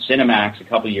on Cinemax a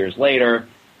couple years later,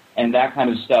 and that kind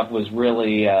of stuff was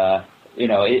really,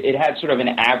 it had sort of an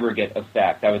aggregate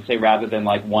effect, I would say, rather than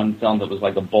like one film that was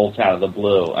like a bolt out of the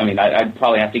blue. I mean, I'd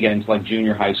probably have to get into like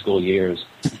junior high school years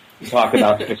to talk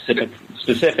about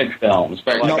specific films.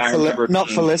 But like I remember not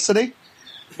Felicity?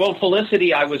 Well,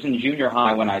 Felicity, I was in junior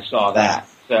high when I saw that.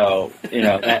 So,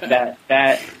 that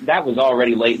was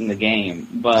already late in the game.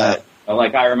 But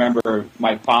like I remember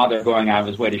my father going out of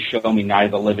his way to show me Night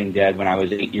of the Living Dead when I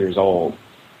was 8 years old.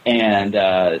 And,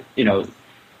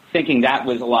 thinking that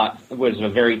was a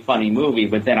very funny movie,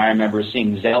 but then I remember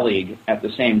seeing Zelig at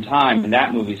the same time, and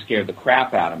that movie scared the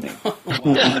crap out of me.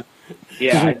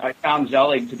 Yeah, I found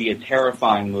Zelig to be a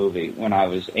terrifying movie when I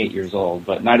was 8 years old,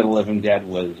 but Night of the Living Dead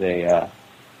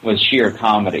was sheer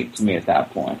comedy to me at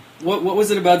that point. What was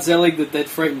it about Zelig that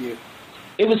frightened you?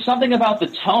 It was something about the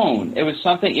tone. It was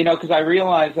something, because I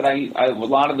realized that a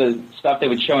lot of the stuff they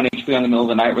would show on HBO in the middle of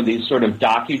the night were these sort of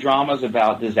docudramas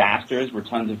about disasters where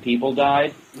tons of people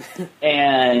died.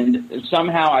 And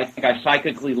somehow I think I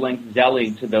psychically linked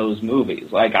Zelig to those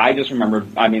movies. Like, I just remember,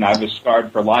 I was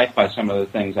scarred for life by some of the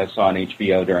things I saw on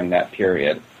HBO during that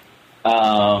period.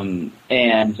 And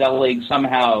Zelig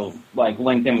somehow,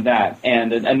 linked in with that.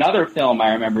 And another film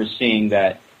I remember seeing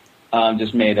that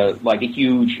just made a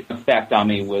huge effect on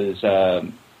me was The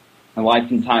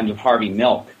Life and Times of Harvey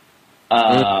Milk.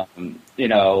 I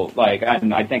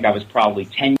think I was probably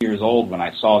 10 years old when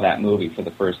I saw that movie for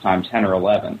the first time, 10 or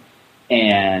 11.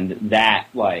 And that,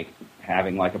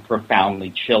 having, a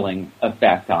profoundly chilling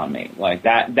effect on me.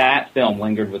 That film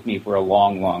lingered with me for a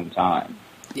long, long time.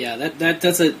 Yeah,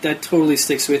 that totally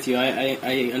sticks with you.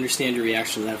 I understand your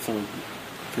reaction to that film,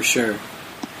 for sure.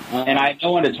 And I had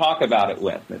no one to talk about it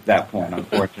with at that point,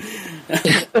 unfortunately.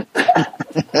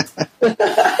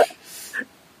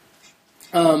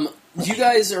 You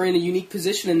guys are in a unique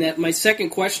position in that my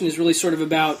second question is really sort of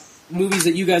about movies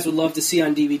that you guys would love to see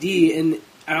on DVD, and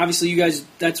obviously you guys,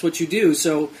 that's what you do.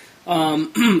 So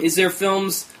is there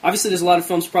films, obviously there's a lot of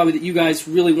films probably that you guys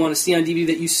really want to see on DVD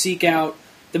that you seek out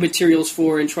the materials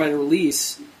for and try to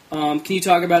release. Can you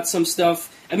talk about some stuff?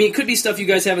 It could be stuff you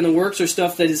guys have in the works or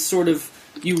stuff that is sort of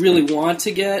you really want to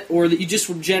get, or that you just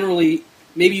would generally,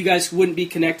 maybe you guys wouldn't be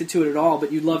connected to it at all, but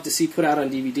you'd love to see put out on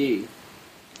DVD.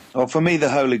 Well, for me, the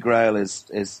Holy Grail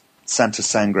is Santa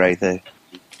Sangre, the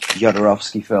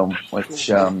Jodorowsky film, which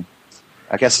I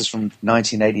guess is from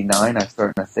 1989. I saw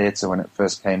it in a theatre when it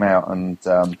first came out, and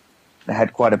it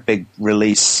had quite a big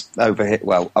release over here,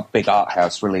 well, a big art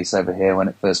house release over here when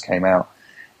it first came out.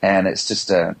 And it's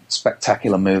just a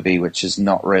spectacular movie which has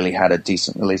not really had a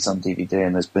decent release on DVD,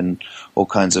 and there's been all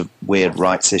kinds of weird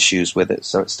rights issues with it,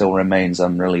 so it still remains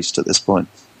unreleased at this point.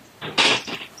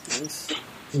 Nice.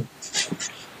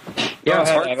 Yeah, it's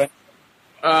hard.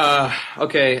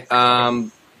 Okay.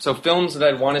 So films that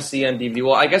I'd want to see on DVD.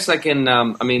 Well, I guess I can.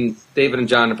 David and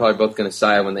John are probably both going to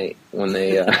sigh when they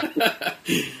hear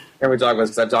me talk about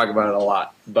this, because I talk about it a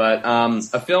lot. But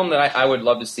a film that I would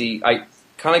love to see, I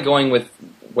kind of going with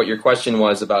what your question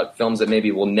was about films that maybe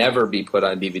will never be put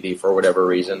on DVD for whatever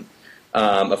reason.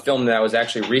 A film that I was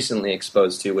actually recently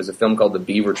exposed to was a film called The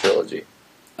Beaver Trilogy.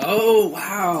 Oh,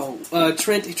 wow.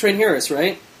 Trent Harris,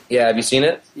 right? Yeah, have you seen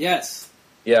it? Yes.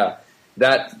 Yeah.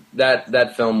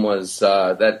 That film was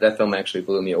that film actually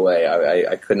blew me away.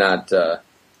 I could not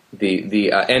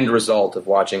the end result of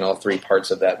watching all three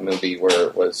parts of that movie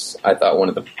was I thought one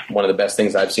of the best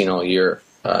things I've seen all year,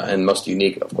 and most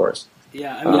unique, of course.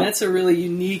 Yeah, that's a really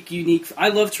unique. I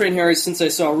love Trent Harris since I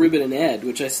saw Ruben and Ed,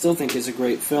 which I still think is a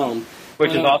great film.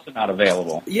 Which is also not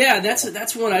available. Yeah,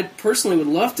 that's one I personally would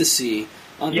love to see.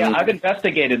 I've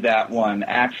investigated that one,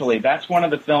 actually. That's one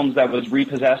of the films that was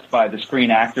repossessed by the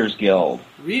Screen Actors Guild.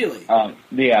 Really?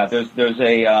 There's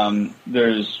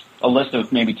a list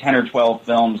of maybe 10 or 12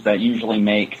 films that usually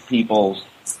make people's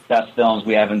best films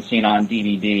we haven't seen on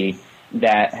DVD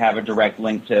that have a direct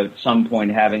link to at some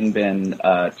point having been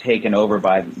taken over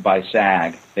by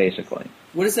SAG, basically.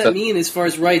 What does that mean as far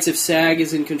as rights if SAG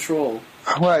is in control?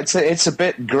 Well, it's a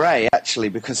bit grey, actually,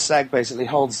 because SAG basically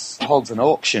holds an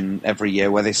auction every year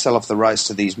where they sell off the rights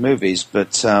to these movies,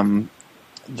 but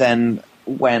then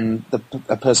when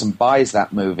a person buys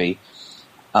that movie,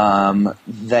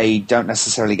 they don't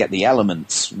necessarily get the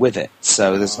elements with it,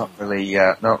 so there's not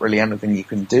really anything you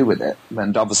can do with it.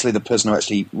 And obviously the person who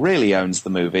actually really owns the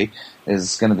movie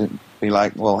is going to be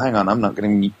like, well, hang on, I'm not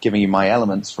going to be giving you my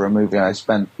elements for a movie I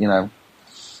spent,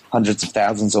 hundreds of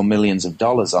thousands or millions of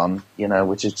dollars on,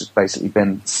 which has just basically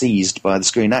been seized by the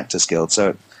Screen Actors Guild. So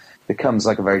it becomes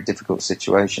like a very difficult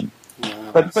situation.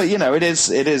 Wow. But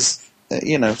it is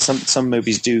some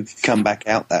movies do come back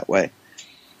out that way.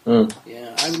 Mm.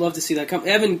 Yeah, I'd love to see that.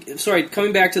 Evan, sorry,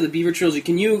 coming back to the Beaver Trilogy,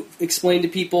 can you explain to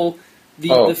people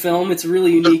the film? It's a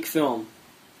really unique film.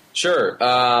 Sure.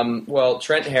 Well,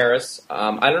 Trent Harris,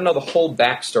 I don't know the whole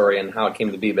backstory and how it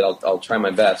came to be, but I'll try my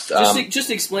best. Just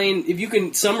explain, if you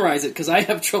can summarize it, because I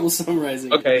have trouble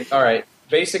summarizing. Okay, all right.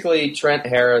 Basically, Trent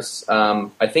Harris,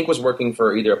 I think, was working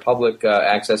for either a public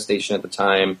access station at the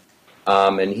time,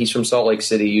 and he's from Salt Lake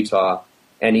City, Utah.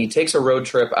 And he takes a road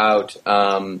trip out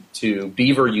to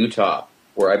Beaver, Utah,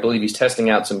 where I believe he's testing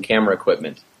out some camera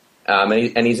equipment.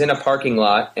 And he's in a parking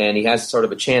lot, and he has sort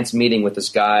of a chance meeting with this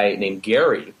guy named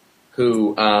Gary,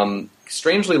 who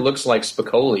strangely looks like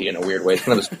Spicoli in a weird way. He's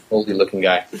kind of a Spicoli-looking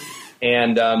guy.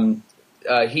 And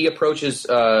he approaches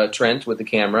Trent with the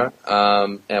camera,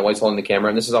 and while he's holding the camera,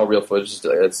 and this is all real footage.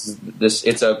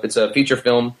 It's a feature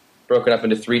film broken up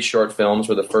into 3 short films,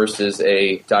 where the first is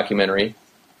a documentary.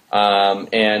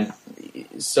 And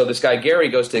so this guy Gary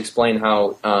goes to explain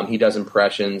how he does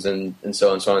impressions and so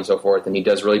on and so forth, and he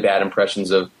does really bad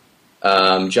impressions of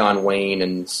John Wayne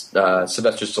and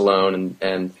Sylvester Stallone,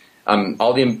 and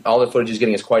all the footage he's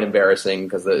getting is quite embarrassing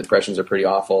because the impressions are pretty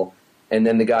awful. And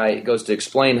then the guy goes to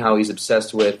explain how he's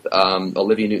obsessed with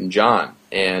Olivia Newton-John,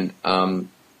 and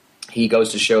he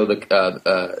goes to show the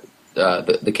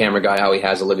camera guy how he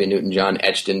has Olivia Newton-John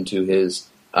etched into his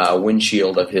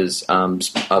windshield of his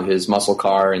muscle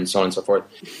car and so on and so forth.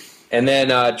 And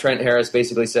then Trent Harris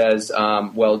basically says,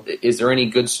 "Well, is there any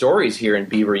good stories here in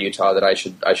Beaver, Utah that I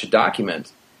should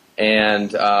document?" And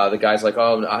the guy's like,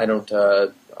 "Oh, I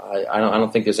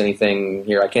don't think there's anything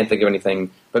here. I can't think of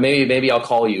anything, but maybe I'll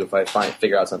call you if I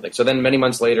figure out something." So then many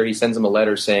months later, he sends him a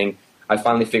letter saying, "I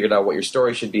finally figured out what your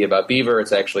story should be about Beaver.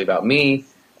 It's actually about me.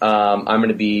 I'm going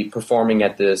to be performing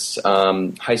at this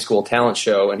high school talent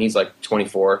show," and he's like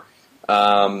 24,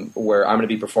 where I'm going to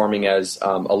be performing as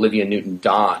Olivia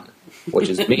Newton-Dawn, which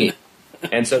is me.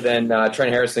 And so then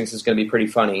Trent Harris thinks it's going to be pretty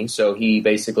funny, so he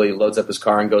basically loads up his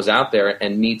car and goes out there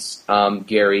and meets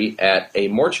Gary at a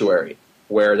mortuary,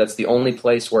 where that's the only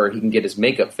place where he can get his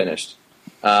makeup finished.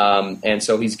 And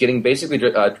so he's getting basically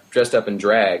dressed up in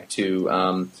drag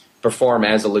to perform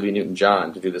as Olivia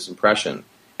Newton-John to do this impression.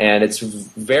 And it's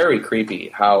very creepy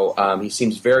how he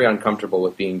seems very uncomfortable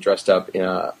with being dressed up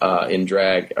in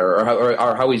drag, or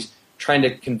how he's trying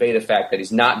to convey the fact that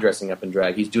he's not dressing up in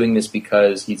drag. He's doing this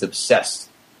because he's obsessed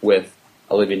with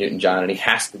Olivia Newton-John, and he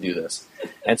has to do this.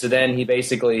 And so then he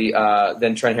basically,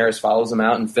 then Trent Harris follows him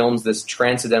out and films this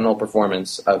transcendental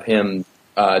performance of him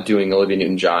doing Olivia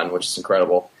Newton-John, which is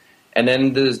incredible. And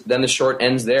then the short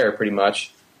ends there, pretty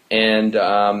much. And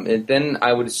then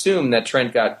I would assume that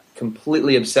Trent got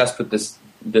completely obsessed with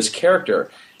this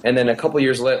character. And then a couple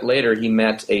years later, he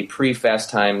met a pre-Fast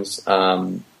Times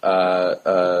Sean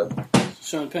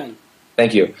Penn.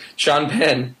 Thank you. Sean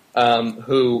Penn,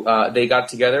 who they got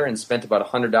together and spent about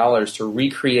 $100 to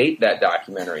recreate that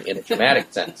documentary in a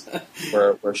dramatic sense,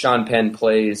 where Sean Penn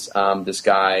plays this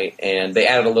guy, and they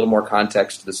added a little more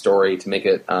context to the story to make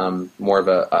it more of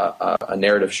a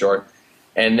narrative short.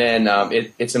 And then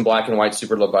it's in black and white,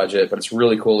 super low budget, but it's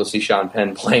really cool to see Sean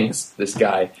Penn playing this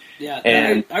guy. Yeah,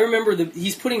 and I remember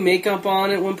he's putting makeup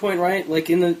on at one point, right? Like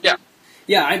in the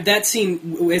that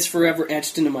scene is forever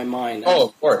etched into my mind. Oh,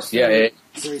 of course, yeah,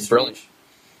 it's brilliant.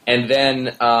 And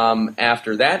then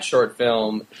after that short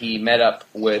film, he met up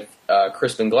with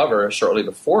Crispin Glover shortly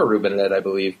before Ruben and Ed, I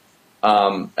believe,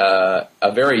 a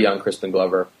very young Crispin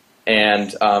Glover.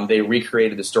 And they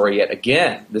recreated the story yet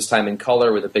again, this time in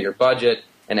color with a bigger budget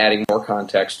and adding more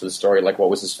context to the story, like what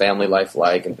was his family life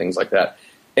like and things like that.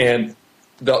 And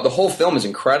the whole film is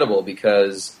incredible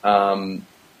because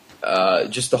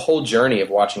just the whole journey of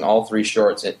watching all three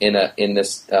shorts in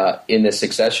this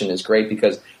succession is great,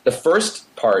 because the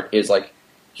first part is like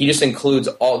he just includes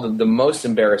all the most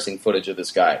embarrassing footage of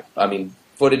this guy. I mean,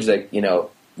 footage that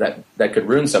that could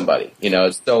ruin somebody.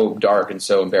 It's so dark and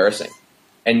so embarrassing.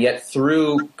 And yet,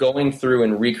 through going through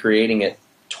and recreating it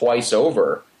twice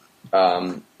over,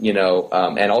 and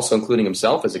also including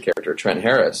himself as a character, Trent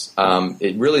Harris,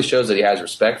 it really shows that he has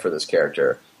respect for this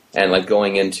character, and like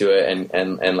going into it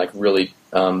and like really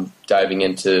diving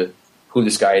into who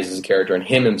this guy is as a character, and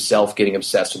him himself getting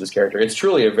obsessed with this character. It's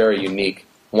truly a very unique,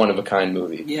 one-of-a-kind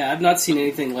movie. Yeah, I've not seen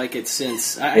anything like it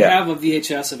since. I have a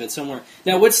VHS of it somewhere.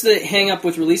 Now, what's the hang-up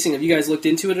with releasing? Have you guys looked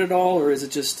into it at all, or is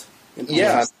it just...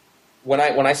 Yeah. When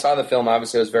I saw the film,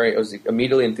 obviously I was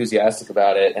immediately enthusiastic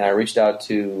about it, and I reached out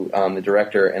to the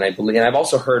director, and I've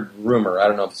also heard rumor. I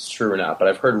don't know if it's true or not, but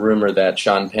I've heard rumor that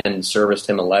Sean Penn serviced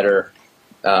him a letter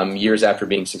years after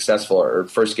being successful, or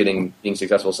first being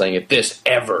successful, saying, "If this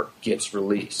ever gets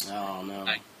released, I'm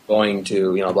going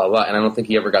to blah blah." And I don't think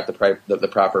he ever got the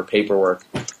proper paperwork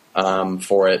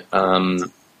for it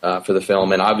for the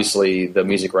film, and obviously the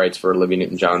music rights for Olivia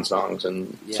Newton-John songs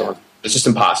and so on. It's just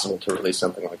impossible to release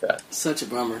something like that. Such a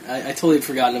bummer. I totally had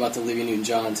forgotten about the Olivia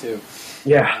Newton-John, too.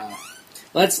 Yeah.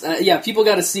 People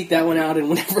got to seek that one out in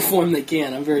whatever form they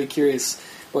can. I'm very curious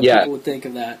what people would think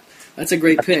of that. That's a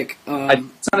great pick.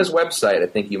 It's on his website. I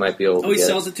think you might be able to he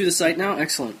sells it through the site now?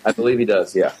 Excellent. I believe he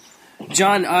does, yeah.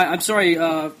 John, I'm sorry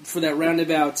for that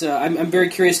roundabout. I'm very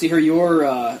curious to hear your,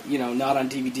 not on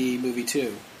DVD movie,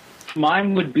 too.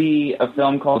 Mine would be a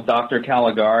film called Dr.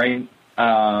 Caligari,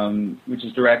 which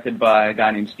is directed by a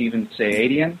guy named Steven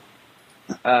Sayadian,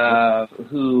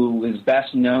 who is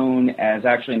best known as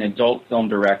actually an adult film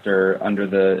director under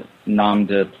the nom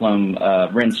de plume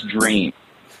Rinse Dream.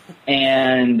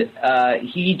 And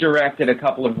he directed a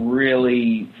couple of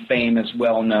really famous,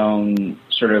 well-known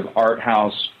sort of art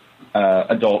house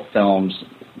adult films,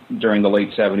 during the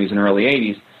late 70s and early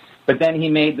 80s. But then he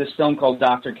made this film called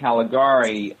Dr.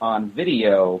 Caligari on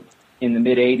video in the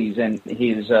mid 80s, and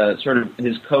his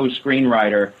his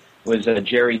co-screenwriter was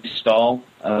Jerry Stahl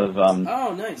of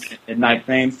nice. Midnight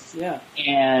fame. Yeah.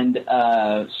 And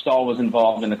Stahl was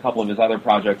involved in a couple of his other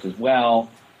projects as well.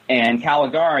 And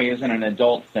Caligari isn't an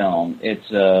adult film.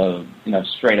 It's a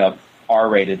straight up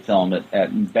R-rated film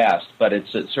at best, but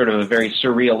it's sort of a very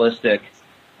surrealistic,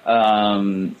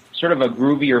 sort of a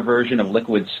groovier version of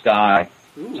Liquid Sky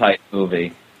type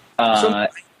movie.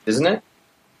 Isn't it?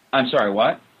 I'm sorry,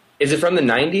 what? Is it from the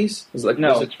 90s?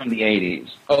 No, it's from the 80s.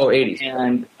 Oh, 80s.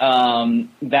 And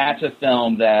that's a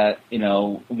film that,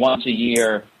 once a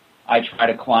year I try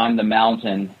to climb the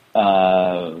mountain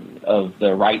of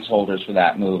the rights holders for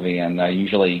that movie, and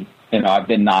usually, I've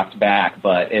been knocked back,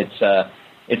 but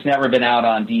it's never been out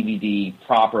on DVD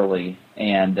properly,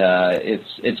 and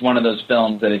it's one of those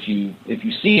films that if you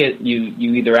see it,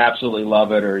 you either absolutely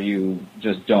love it or you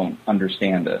just don't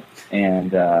understand it,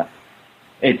 and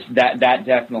it's that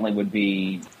definitely would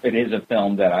be. It is a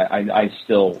film that I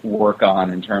still work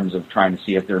on in terms of trying to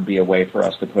see if there'd be a way for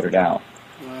us to put it out.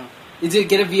 Wow. Did it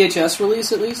get a VHS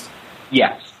release at least?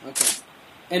 Yes. Okay.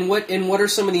 And what are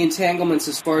some of the entanglements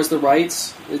as far as the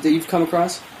rights that you've come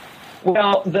across?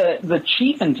 Well, the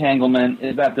chief entanglement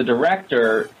is that the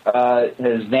director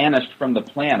has vanished from the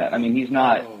planet. I mean, he's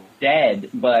not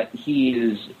dead, but he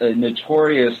is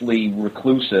notoriously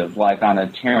reclusive, like on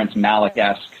a Terrence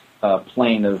Malick-esque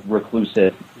plane of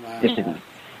reclusivity. Wow.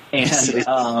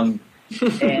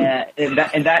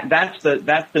 And that's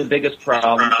the biggest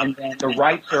problem. And then the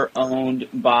rights are owned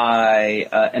by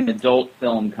an adult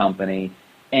film company.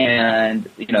 And,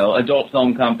 adult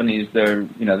film companies, they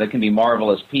can be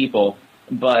marvelous people,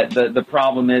 but the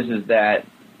problem is that,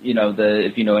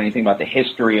 if you know anything about the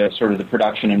history of sort of the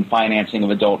production and financing of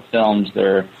adult films,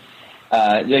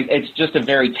 it's just a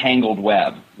very tangled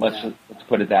web. Let's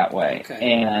put it that way.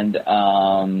 Okay. And,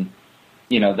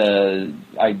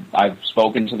 I've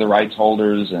spoken to the rights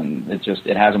holders, and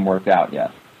it hasn't worked out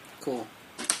yet. Cool.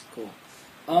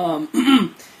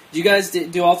 Do you guys,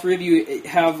 do all three of you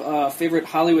have a favorite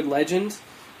Hollywood legend?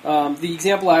 The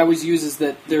example I always use is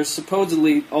that there's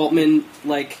supposedly Altman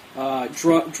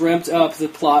dreamt up the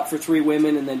plot for Three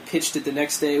Women and then pitched it the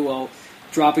next day while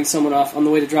dropping someone off on the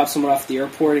way to drop someone off at the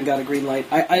airport and got a green light.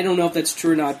 I don't know if that's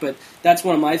true or not, but that's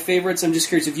one of my favorites. I'm just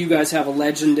curious if you guys have a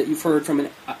legend that you've heard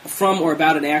from or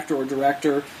about an actor or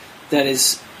director that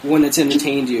is one that's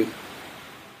entertained you.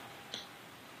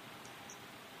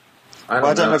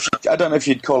 I don't know if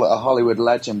you'd call it a Hollywood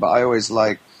legend, but I always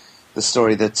like the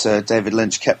story that David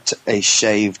Lynch kept a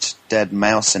shaved dead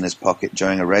mouse in his pocket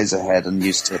during a Razorhead and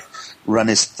used to run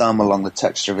his thumb along the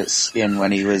texture of its skin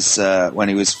when he was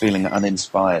feeling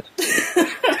uninspired.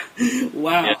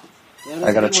 Wow, yeah.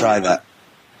 I got to try that.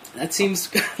 That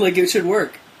seems like it should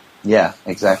work. Yeah,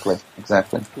 exactly.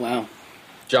 Wow.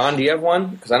 John, do you have one?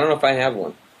 Because I don't know if I have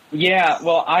one. Yeah,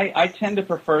 well, I tend to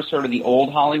prefer sort of the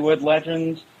old Hollywood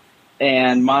legends.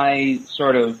 And my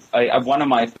one of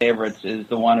my favorites is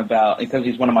the one about, because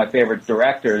he's one of my favorite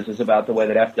directors, is about the way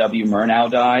that F.W. Murnau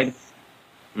died.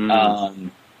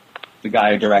 The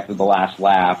guy who directed The Last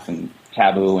Laugh and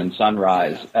Taboo and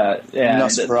Sunrise.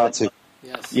 Nosferatu.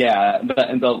 Yes. Yeah,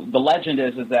 the legend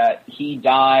is that he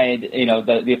died,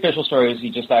 the official story is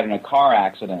he just died in a car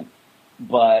accident.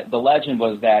 But the legend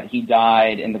was that he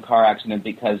died in the car accident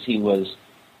because he was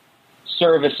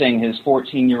servicing his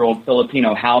 14-year-old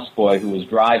Filipino houseboy who was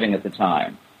driving at the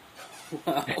time.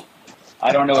 Wow.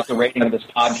 I don't know what the rating of this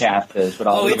podcast is, but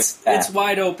I'll leave it at that. It's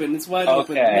wide open. It's wide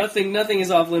open. Nothing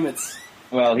is off limits.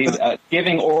 Well, he's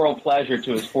giving oral pleasure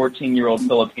to his 14-year-old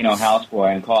Filipino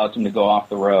houseboy and caused him to go off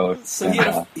the road. So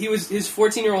his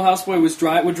 14-year-old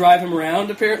houseboy would drive him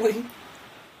around, apparently?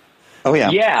 Oh,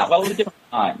 yeah. Yeah, well, it was a different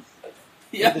time.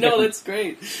 Yeah, no, that's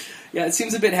great. Yeah, it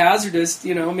seems a bit hazardous,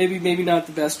 maybe not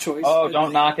the best choice. Oh,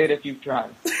 don't knock it if you've tried.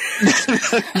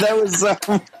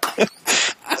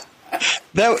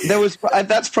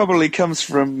 That's probably comes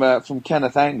from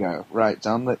Kenneth Ango, right,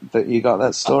 John? That you got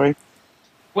that story?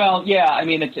 Well, yeah, I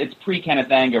mean, it's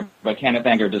pre-Kenneth Anger, but Kenneth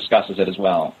Anger discusses it as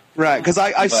well. Right, because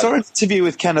I saw an interview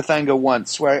with Kenneth Anger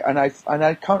once, and I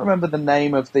can't remember the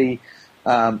name of the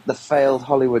failed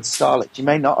Hollywood starlet. She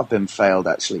may not have been failed,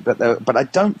 actually, but I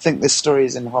don't think this story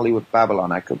is in Hollywood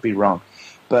Babylon. I could be wrong.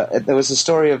 But there was a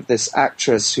story of this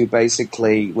actress who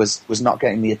basically was not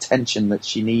getting the attention that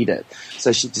she needed.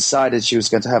 So she decided she was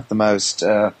going to have the most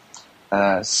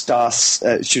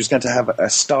she was going to have a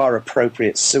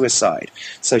star-appropriate suicide.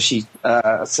 So she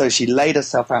laid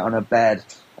herself out on a bed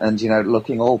and,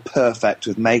 looking all perfect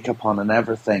with makeup on and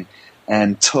everything,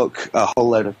 and took a whole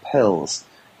load of pills.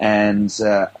 and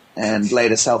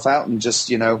laid herself out and just,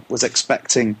 was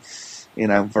expecting,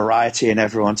 variety and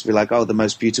everyone to be like, oh, the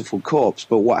most beautiful corpse.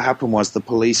 But what happened was the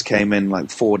police came in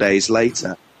like 4 days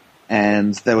later,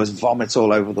 and there was vomit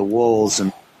all over the walls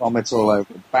and vomit all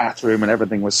over the bathroom, and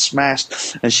everything was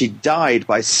smashed. And she died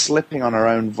by slipping on her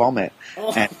own vomit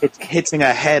and hitting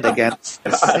her head against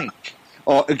the sink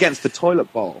or against the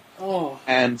toilet bowl. Oh.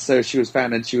 And so she was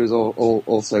found, and she was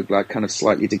also like kind of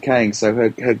slightly decaying. So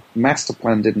her master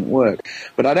plan didn't work.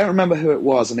 But I don't remember who it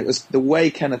was, and it was the way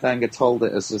Kenneth Anger told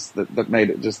it as just that made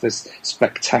it just this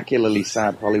spectacularly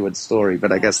sad Hollywood story.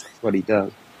 But I guess that's what he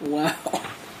does. Wow.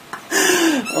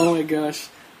 Oh my gosh.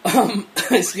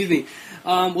 Excuse me.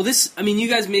 Well, you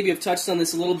guys maybe have touched on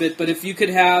this a little bit, but if you could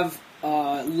have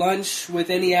lunch with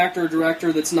any actor or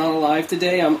director that's not alive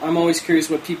today, I'm always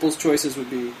curious what people's choices would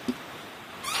be.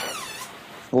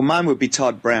 Well, mine would be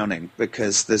Todd Browning,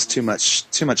 because there's too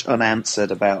much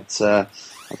unanswered about the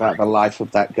life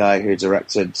of that guy who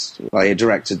directed. Well, he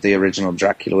directed the original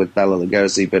Dracula with Bela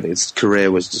Lugosi, but his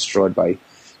career was destroyed by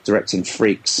directing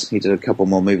Freaks. He did a couple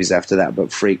more movies after that,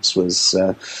 but Freaks was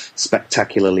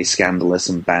spectacularly scandalous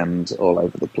and banned all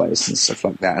over the place and stuff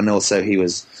like that. And also he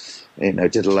was,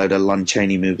 did a load of Lon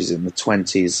Chaney movies in the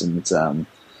 1920s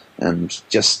and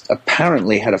just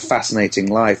apparently had a fascinating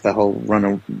life. The whole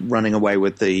running away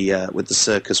with the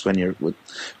circus when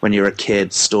you're a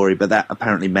kid story, but that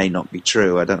apparently may not be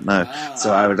true. I don't know. Wow.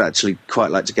 So I would actually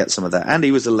quite like to get some of that. And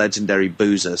he was a legendary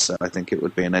boozer, so I think it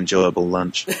would be an enjoyable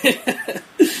lunch.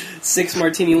 6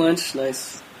 martini lunch,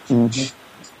 nice. Mm-hmm.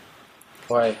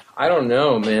 Boy, I don't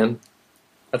know, man.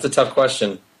 That's a tough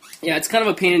question. Yeah, it's kind of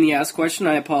a pain in the ass question.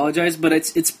 I apologize, but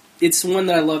it's one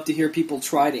that I love to hear people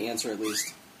try to answer at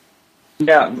least.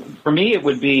 Yeah, for me it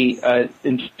would be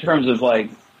in terms of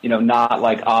not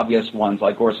like obvious ones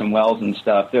like Orson Welles and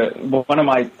stuff. One of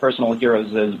my personal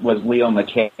heroes was Leo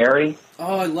McCarey.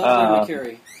 Oh, I love Leo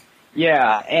McCarey.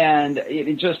 Yeah, and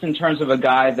it just in terms of a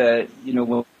guy that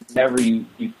whenever you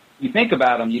think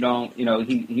about him,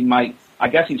 he might. I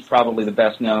guess he's probably the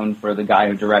best known for the guy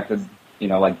who directed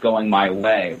like Going My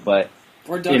Way, but.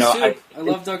 Or Duck Soup. I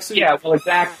love Duck Soup. Yeah, well,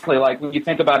 exactly. Like when you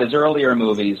think about his earlier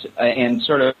movies and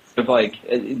sort of like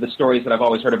the stories that I've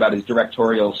always heard about his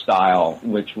directorial style,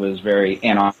 which was very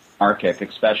anarchic,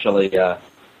 especially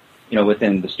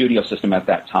within the studio system at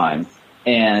that time.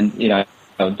 And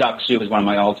Duck Soup is one of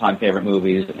my all-time favorite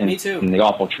movies. And, me too. And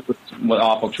Awful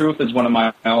Truth is one of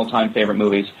my all-time favorite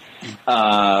movies.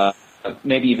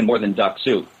 Maybe even more than Duck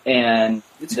Soup. And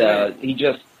he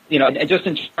just just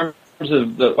in terms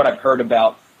of what I've heard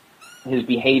about his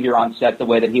behavior on set, the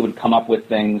way that he would come up with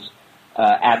things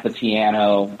at the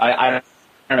piano, I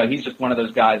don't know. He's just one of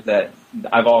those guys that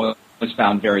I've always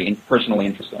found very personally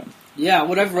interesting. Yeah,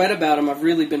 what I've read about him, I've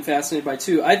really been fascinated by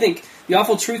too. I think The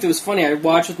Awful Truth, it was funny. I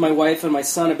watched with my wife and my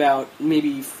son about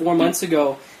maybe 4 months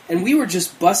ago, and we were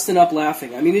just busting up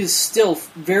laughing. I mean, it is still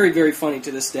very, very funny to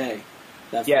this day.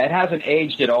 Yeah, it hasn't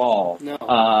aged at all.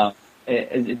 No.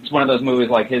 It's one of those movies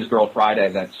like His Girl Friday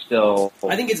that's still.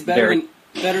 I think it's better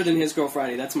than His Girl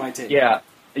Friday. That's my take. Yeah,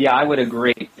 I would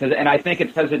agree. And I think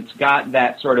it's because it's got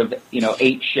that sort of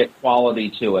ape shit quality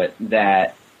to it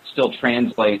that still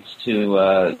translates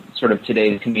to sort of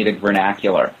today's comedic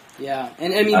vernacular. Yeah,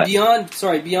 and I mean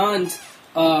beyond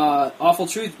Awful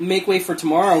Truth, Make Way for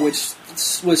Tomorrow, which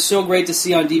was so great to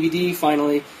see on DVD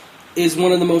finally, is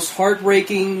one of the most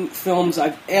heartbreaking films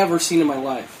I've ever seen in my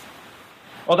life.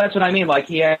 Well, that's what I mean. Like,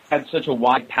 he had such a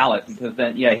wide palette because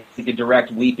then, he could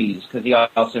direct weepies because he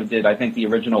also did, I think, the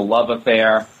original Love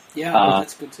Affair. Yeah,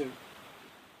 that's good too.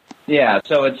 Yeah,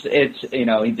 so it's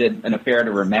he did An Affair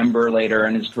to Remember later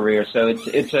in his career. So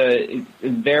it's a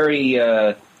very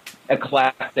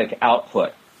eclectic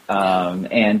output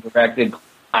and directed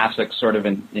classics sort of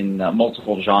in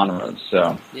multiple genres.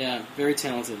 So yeah, very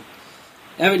talented.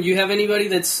 Evan, do you have anybody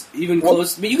that's even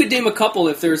close? I mean, you could name a couple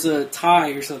if there's a tie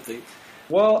or something.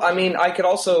 Well, I mean, I could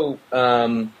also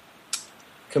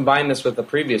combine this with the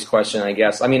previous question, I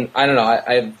guess. I mean, I don't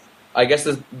know. I guess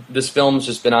this film's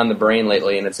just been on the brain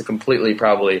lately, and it's a completely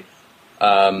probably,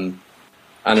 I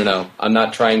don't know. I'm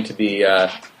not trying to be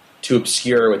too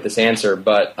obscure with this answer,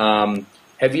 but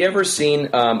have you ever seen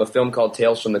a film called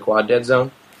Tales from the Quad Dead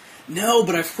Zone? No,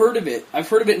 but I've heard of it. I've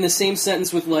heard of it in the same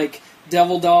sentence with, like, Black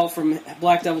Devil Doll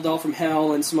from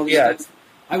Hell and some other stuff.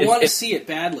 I want to see it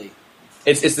badly.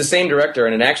 It's the same director,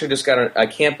 and it actually just got. I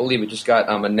can't believe it just got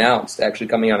announced. Actually,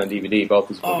 coming out on DVD, both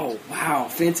these movies. Oh wow!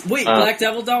 Wait, Black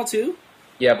Devil Doll too?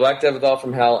 Yeah, Black Devil Doll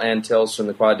from Hell and Tales from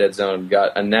the Quad Dead Zone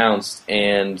got announced,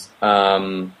 and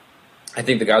I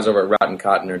think the guys over at Rotten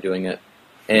Cotton are doing it,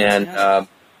 and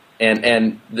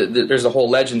there's a whole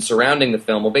legend surrounding the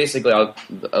film. Well, basically, a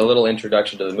little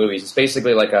introduction to the movies. It's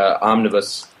basically like a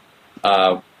omnibus,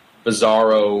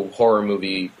 bizarro horror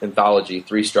movie anthology,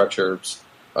 three structures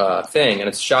thing, and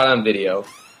it's shot on video,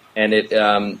 and it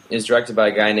is directed by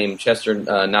a guy named Chester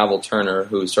Novell Turner,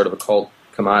 who's sort of a cult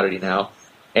commodity now.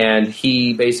 And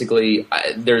he basically,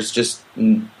 it's just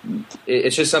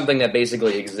something that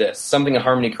basically exists, something a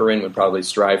Harmony Korine would probably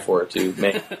strive for to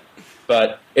make.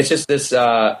 But it's just this,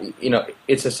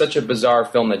 it's such a bizarre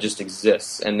film that just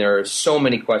exists, and there are so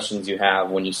many questions you have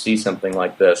when you see something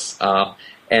like this.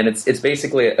 And it's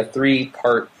basically a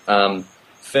three-part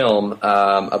film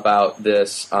about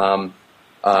this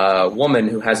woman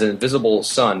who has an invisible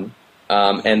son.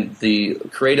 And the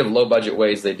creative, low-budget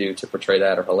ways they do to portray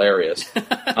that are hilarious.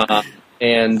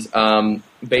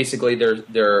 Basically,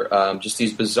 they're just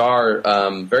these bizarre,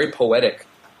 very poetic,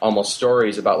 almost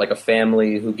stories about like a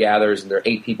family who gathers, and there are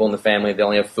 8 people in the family. They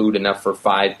only have food enough for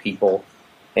 5 people,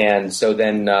 and so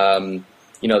then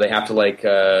they have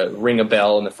to ring a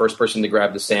bell, and the first person to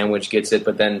grab the sandwich gets it.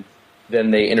 But then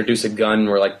they introduce a gun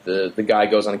where like the guy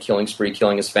goes on a killing spree,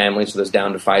 killing his family, so there's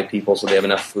down to 5 people, so they have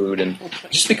enough food, and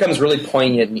it just becomes really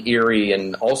poignant and eerie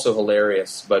and also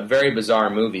hilarious, but very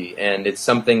bizarre movie, and it's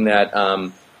something that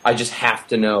I just have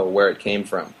to know where it came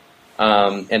from,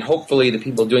 and hopefully the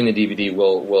people doing the DVD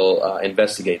will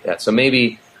investigate that. So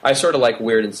maybe I sort of like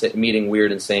meeting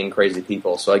weird, insane, crazy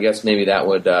people, so I guess maybe that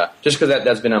would just because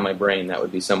that's been on my brain, that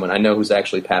would be someone I know who's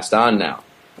actually passed on now.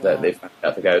 That they found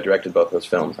out the guy who directed both those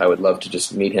films. I would love to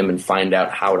just meet him and find out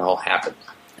how it all happened.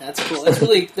 That's cool. That's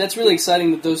really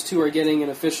exciting that those two are getting an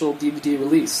official DVD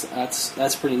release.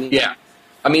 That's pretty neat. Yeah,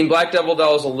 I mean, Black Devil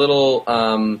Doll is a little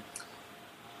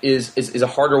is a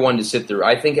harder one to sit through.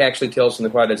 I think actually Tales from the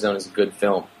Twilight Zone is a good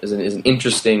film. Is an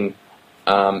interesting,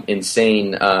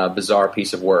 insane, bizarre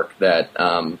piece of work that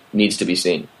needs to be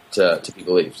seen to be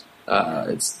believed.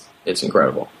 It's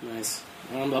incredible. Nice.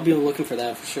 I'll be looking for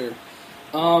that for sure.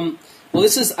 Well,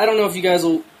 this is, I don't know if you guys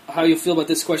how you feel about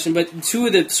this question, but two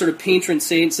of the sort of patron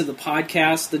saints of the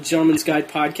podcast, the Gentleman's Guide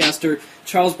podcast, are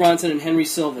Charles Bronson and Henry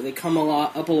Silva. They come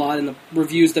up a lot in the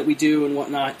reviews that we do and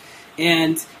whatnot.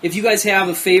 And if you guys have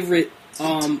a favorite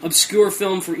obscure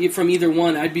film from either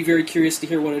one, I'd be very curious to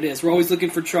hear what it is. We're always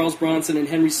looking for Charles Bronson and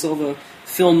Henry Silva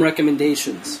film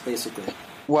recommendations, basically.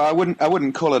 Well, I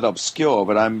wouldn't call it obscure,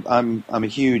 but I'm a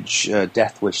huge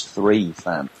Death Wish 3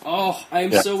 fan. Oh, I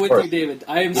am so with you, David.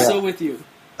 I am so with you.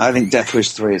 I think Death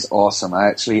Wish 3 is awesome. I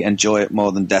actually enjoy it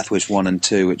more than Death Wish 1 and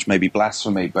 2, which may be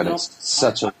blasphemy, but it's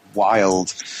such a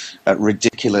wild,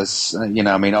 ridiculous.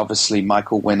 Obviously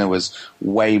Michael Winner was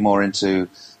way more into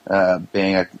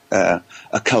being a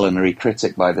culinary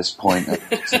critic by this point,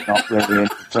 and not really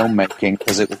into filmmaking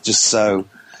because it was just so.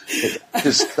 It's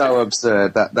just so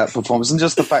absurd, that performance. And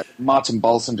just the fact that Martin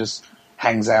Balsam just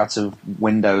hangs out of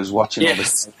windows watching all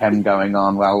this mayhem going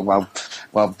on while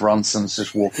Bronson's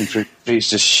just walking through the streets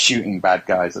just shooting bad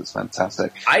guys. It's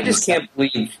fantastic. I just can't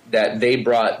believe that they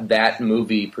brought that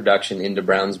movie production into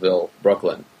Brownsville,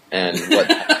 Brooklyn. And what...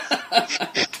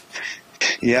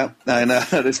 Yeah, I know.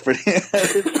 That's pretty...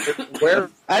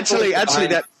 Actually,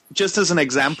 that just as an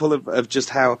example of just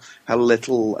how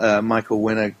little Michael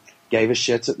Winner gave a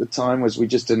shit at the time, we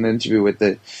just did an interview with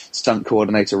the stunt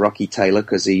coordinator Rocky Taylor,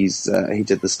 because he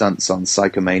did the stunts on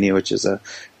Psychomania, which is a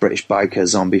British biker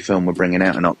zombie film we're bringing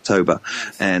out in October,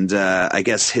 and I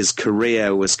guess his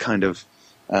career was kind of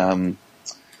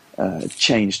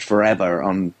changed forever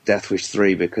on Death Wish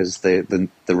 3 because the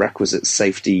requisite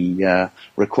safety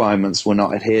requirements were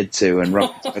not adhered to, and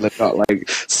Rocky Taylor got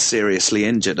seriously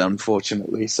injured,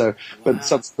 unfortunately. So, but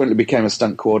subsequently became a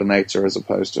stunt coordinator as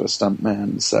opposed to a stunt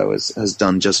man. So has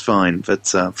done just fine.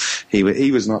 But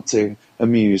he was not too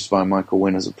amused by Michael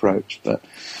Winner's approach. But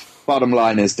bottom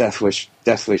line is, Death Wish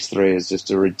 3 is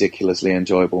just a ridiculously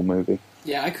enjoyable movie.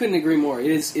 Yeah, I couldn't agree more. It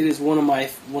is one of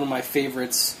my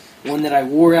favorites. One that I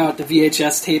wore out the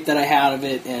VHS tape that I had of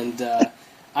it, and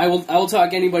I will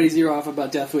talk anybody's ear off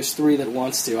about Death Wish 3 that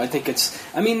wants to. I think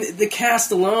the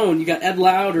cast alone, you got Ed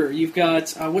Lauder, you've got,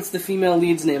 what's the female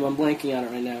lead's name? I'm blanking on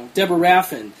it right now. Deborah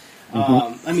Raffin.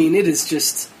 It is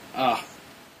just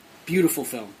beautiful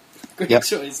film. Great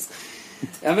choice.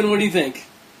 Evan, what do you think?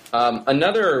 My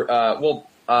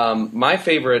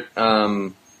favorite,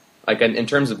 in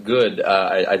terms of good,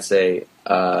 I'd say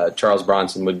Charles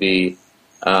Bronson would be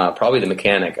probably The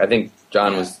Mechanic. I think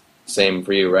John was the same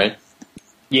for you, right?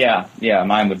 Yeah,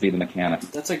 mine would be The Mechanic.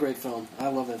 That's a great film. I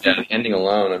love it. Yeah, the ending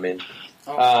alone,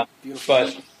 beautiful.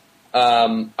 But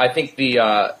I think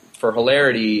for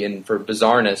hilarity and for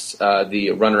bizarreness, the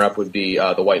runner-up would be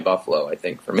The White Buffalo, I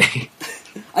think, for me.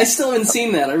 I still haven't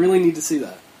seen that. I really need to see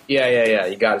that. Yeah.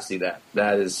 You got to see that.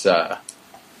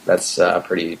 That's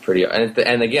pretty.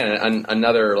 And again,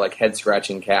 another like head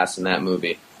scratching cast in that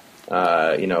movie.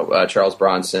 Charles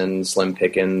Bronson, Slim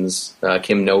Pickens,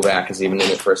 Kim Novak is even in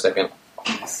it for a second.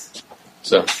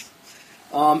 So,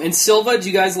 and Silva, do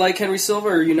you guys like Henry Silva,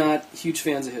 or are you not huge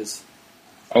fans of his?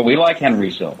 Oh, we like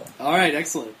Henry Silva. All right,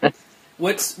 excellent.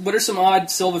 What are some odd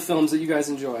Silva films that you guys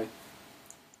enjoy?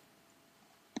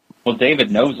 Well,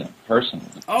 David knows him personally.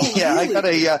 Oh, yeah,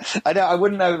 really? I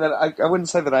wouldn't know that. I wouldn't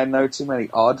say that I know too many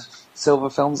odd Silva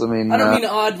films. I mean, I don't mean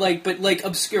odd, but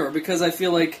obscure, because I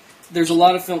feel like there's a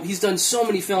lot of film. He's done so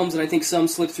many films, and I think some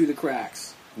slip through the cracks.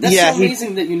 That's so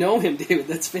amazing that you know him, David.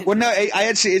 That's fantastic. Well, no, I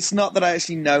actually, it's not that I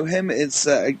actually know him. It's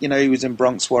he was in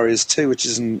Bronx Warriors 2, which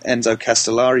is an Enzo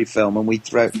Castellari film, and we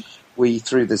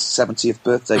threw the 70th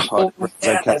birthday party for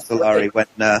Enzo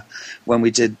Castellari when we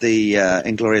did the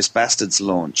Inglourious Bastards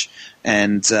launch,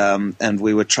 and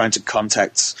we were trying to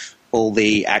contact all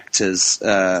the actors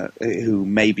who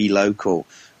may be local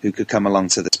who could come along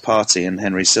to this party, and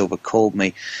Henry Silva called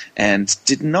me and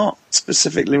did not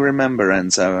specifically remember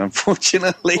Enzo,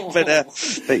 unfortunately. But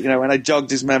when I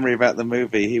jogged his memory about the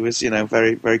movie, he was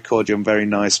very, very cordial and very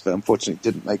nice, but unfortunately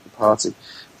didn't make the party.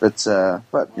 But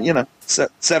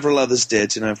several others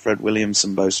did. Fred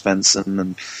Williamson, Bo Svensson,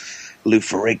 and Lou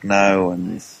Ferrigno,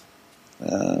 and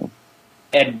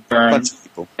Ed Burns.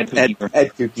 Ed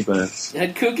Kooky Burns.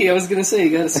 Ed Kooky, I was going to say,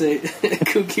 you got to say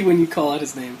Kooky when you call out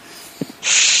his name.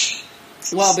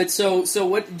 Well, but so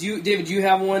what David? Do you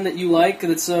have one that you like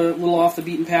that's a little off the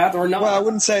beaten path, or not? Well, I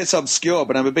wouldn't say it's obscure,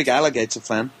 but I'm a big Alligator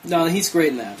fan. No, he's great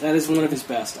in that. That is one of his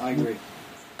best. I agree.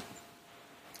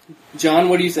 John,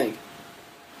 what do you think?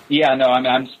 Yeah, no,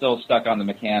 I'm still stuck on the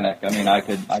Mechanic. I mean, I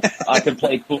could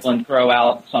play cool and throw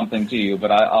out something to you,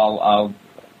 but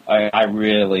I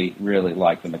really, really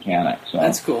like the Mechanic. So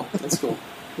That's cool.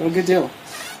 Well, good deal.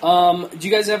 Do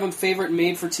you guys have a favorite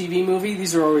made-for-TV movie?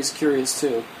 These are always curious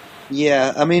too.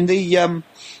 Yeah, I mean the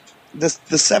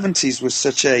 70s was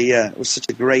such a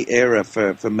great era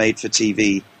for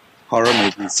made-for-TV horror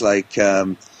movies like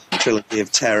Trilogy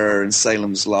of Terror and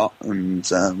Salem's Lot, and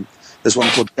there's one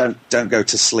called Don't Go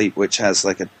to Sleep, which has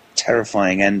like a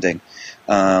terrifying ending.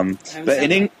 But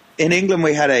in England,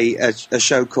 we had a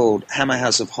show called Hammer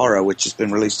House of Horror, which has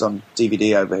been released on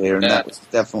DVD over here, and that was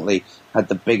definitely had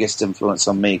the biggest influence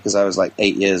on me because I was like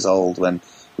 8 years old when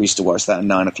we used to watch that at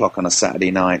 9 o'clock on a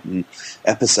Saturday night, and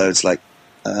episodes like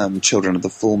Children of the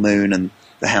Full Moon and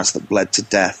The House That Bled to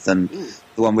Death, and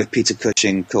the one with Peter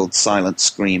Cushing called Silent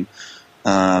Scream.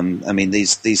 I mean,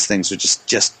 these things were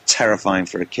just terrifying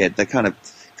for a kid. They're kind of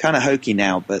hokey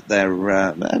now, but they're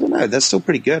I don't know, they're still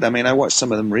pretty good. I mean, I watched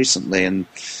some of them recently, and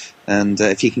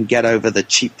if you can get over the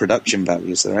cheap production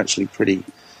values, they're actually pretty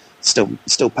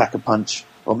still pack a punch.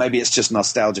 Or maybe it's just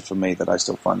nostalgia for me that I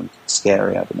still find them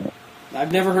scary. I don't know.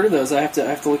 I've never heard of those. I have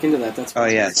to look into that. That's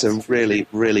it's a really,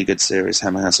 really good series,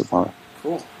 Hammer House of Horror.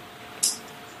 Cool.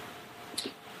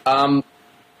 I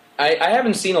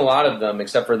haven't seen a lot of them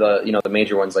except for the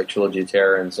major ones like Trilogy of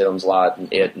Terror and Salem's Lot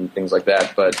and It and things like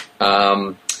that. But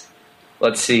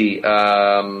let's see.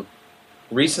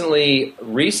 Recently,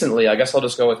 I guess I'll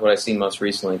just go with what I've seen most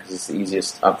recently because it's the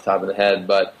easiest off the top of the head.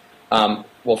 But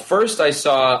first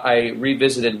I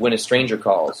revisited When a Stranger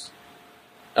Calls.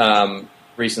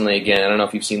 Recently again. I don't know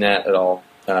if you've seen that at all.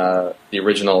 The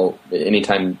original,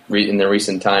 anytime in the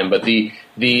recent time, but the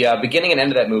beginning and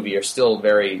end of that movie are still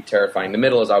very terrifying. The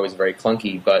middle is always very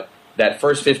clunky, but that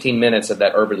first 15 minutes of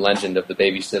that urban legend of the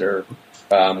babysitter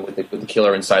with the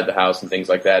killer inside the house and things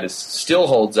like that still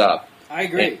holds up. I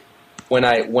agree.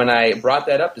 And when I brought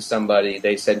that up to somebody,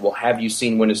 they said, "Well, have you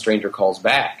seen When a Stranger Calls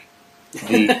Back?"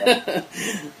 The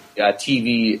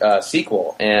TV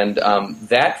sequel, and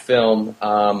that film.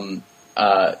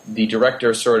 The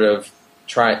director sort of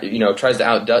tries to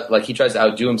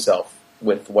outdo himself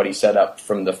with what he set up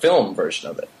from the film version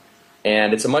of it,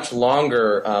 and it's a much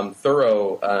longer,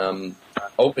 thorough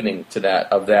opening to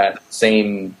that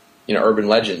same urban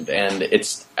legend, and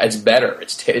it's better.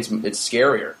 It's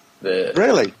scarier.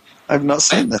 Really, I've not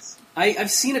seen this.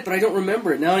 I've seen it, but I don't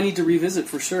remember it. Now I need to revisit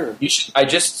for sure. You should. I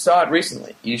just saw it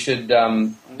recently. You should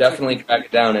definitely track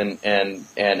it down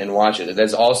and watch it.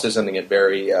 That's also something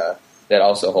that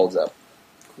also holds up.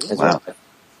 Cool. Wow.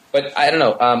 But I don't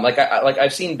know.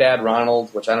 I've seen Bad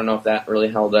Ronald, which I don't know if that really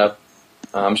held up.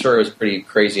 I'm sure it was pretty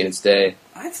crazy in its day.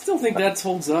 I still think that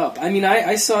holds up. I mean,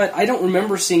 I saw it. I don't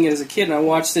remember seeing it as a kid, and I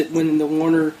watched it when the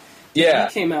Warner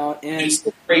DVD came out. And it's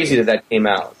crazy that came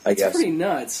out. I guess it's pretty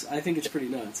nuts. I think it's pretty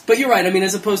nuts. But you're right. I mean,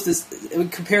 as opposed to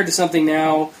compared to something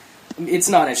now, it's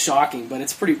not as shocking, but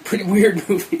it's a pretty weird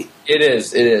movie. It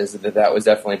is. That was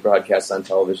definitely broadcast on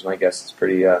television. I guess it's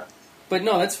pretty. But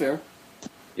no, that's fair.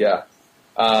 Yeah.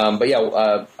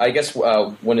 I guess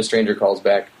When a Stranger Calls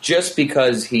Back, just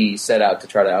because he set out to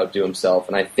try to outdo himself,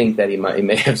 and I think that he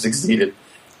may have succeeded,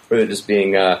 with it just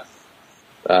being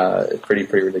pretty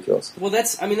ridiculous. Well,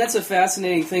 that's a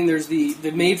fascinating thing. There's the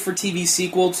made-for-TV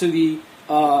sequel to the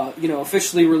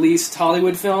officially released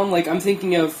Hollywood film. Like, I'm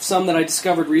thinking of some that I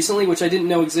discovered recently, which I didn't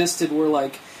know existed, were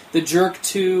like The Jerk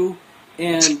 2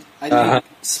 and I think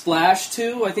Splash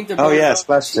 2. I think they're both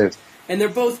Splash 2. And they're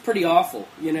both pretty awful,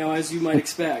 as you might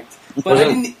expect. But I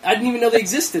didn't even know they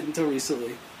existed until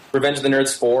recently. Revenge of the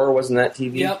Nerds 4, wasn't that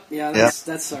TV? Yep,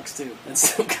 that sucks too.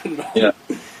 That's so good at all. Yeah.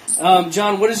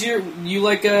 John, what is you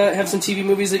like? Have some TV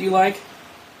movies that you like?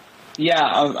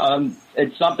 Yeah,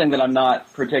 it's something that I'm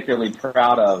not particularly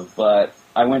proud of, but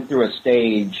I went through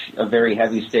a very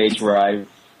heavy stage where I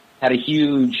had a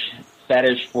huge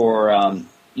fetish for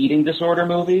eating disorder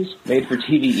movies,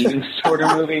 made-for-TV eating disorder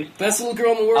movies. Best little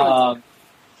girl in the world.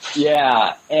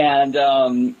 Yeah,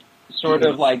 and sort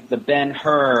of like the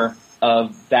Ben-Hur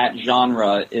of that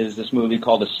genre is this movie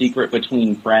called A Secret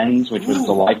Between Friends, which was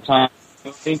the Lifetime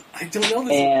movie. I don't know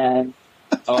this. And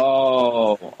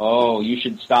you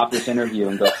should stop this interview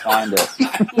and go find it.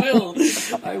 I will.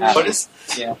 What is?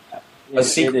 Yeah,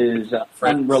 it is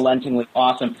unrelentingly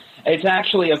awesome. It's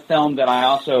actually a film that I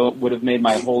also would have made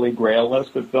my holy grail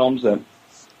list of films that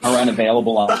are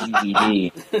unavailable on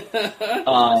DVD.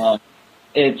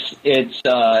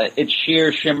 It's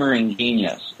sheer shimmering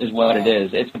genius, is what it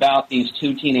is. It's about these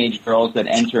two teenage girls that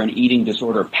enter an eating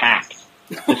disorder pact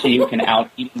to see who can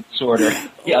out eating disorder.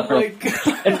 Yeah, my God.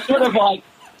 It's sort of like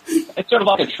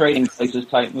a Trading Places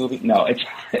type movie. No, it's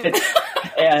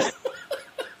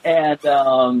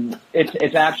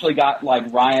actually got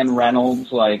like Ryan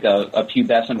Reynolds, like a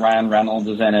pubescent Ryan Reynolds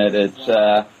is in it.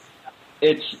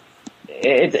 It's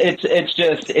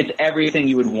everything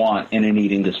you would want in an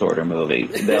eating disorder movie.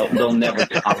 They'll never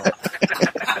top it.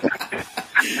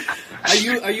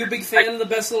 Are you a big fan of The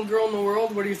Best Little Girl in the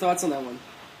World? What are your thoughts on that one?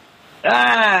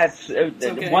 It's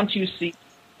okay. Once you see,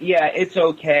 it's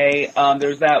okay.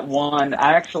 There's that one.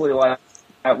 I actually like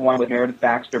that one with Meredith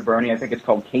Baxter Birney. I think it's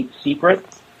called Kate's Secret.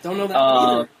 Don't know that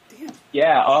either. Damn.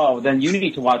 Yeah. Oh, then you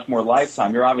need to watch more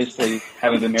Lifetime. You're obviously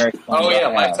haven't been married.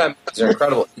 Lifetime. They're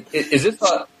incredible. Is this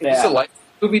a Lifetime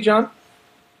movie, John?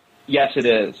 Yes, it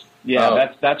is.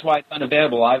 Yeah, that's why it's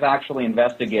unavailable. I've actually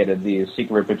investigated the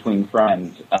Secret Between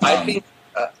Friends. I think.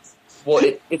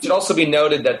 It should also be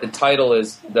noted that the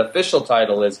official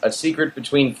title is A Secret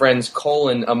Between Friends: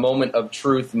 A Moment of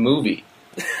Truth movie.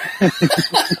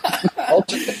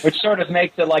 Which sort of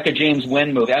makes it like a James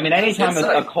Wynn movie. I mean, anytime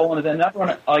a colon is another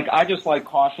one, like I just like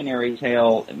cautionary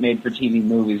tale made for TV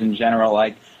movies in general.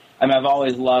 Like, I've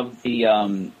always loved the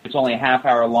it's only a half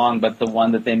hour long, but the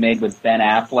one that they made with Ben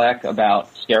Affleck about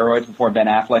steroids before Ben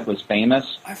Affleck was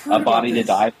famous. I've heard A Body to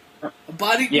Die For. A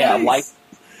Body. Yeah, nice.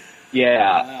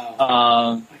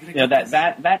 Wow.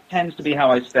 That tends to be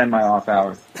how I spend my off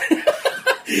hours.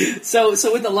 So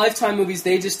with the Lifetime movies,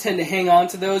 they just tend to hang on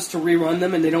to those to rerun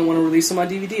them, and they don't want to release them on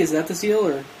DVD. Is that the deal,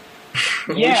 or?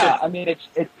 Yeah, I mean,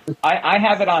 I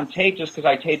have it on tape just because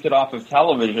I taped it off of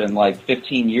television like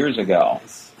 15 years ago.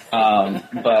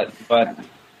 But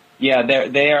yeah,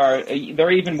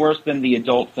 they're even worse than the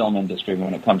adult film industry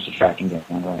when it comes to tracking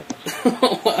down rights.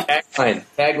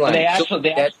 Tagline. They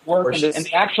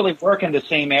actually work in the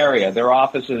same area. Their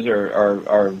offices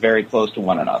are very close to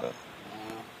one another.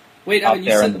 Wait, Evan, you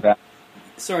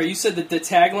said that the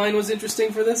tagline was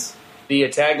interesting for this? The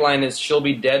tagline is, "She'll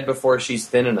be dead before she's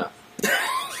thin enough."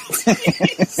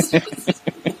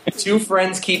 Two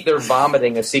friends keep their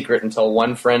vomiting a secret until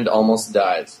one friend almost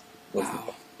dies.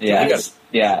 Wow. Yeah.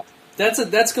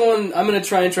 That's going. I'm going to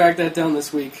try and track that down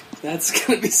this week. That's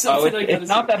going to be something. It's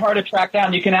not that hard to track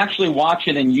down. You can actually watch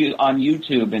it on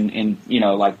YouTube in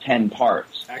like 10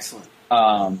 parts. Excellent.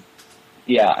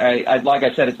 Yeah, I like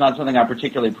I said, it's not something I'm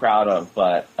particularly proud of,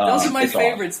 but those are my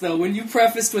favorites, though. When you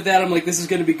prefaced with that, I'm like, this is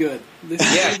going to be good. This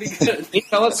is going to be good. Can you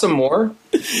tell us some more?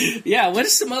 Yeah, what are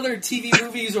some other TV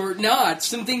movies or not?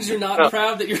 Some things you're not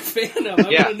proud that you're a fan of. I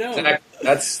want to know. Exactly.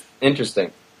 That's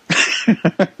interesting.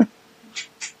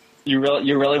 You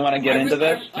really want to get into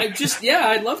this?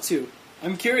 I'd love to.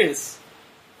 I'm curious.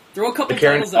 Throw a couple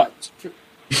titles out.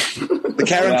 The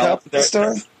Karen Carpenter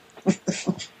story?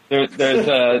 There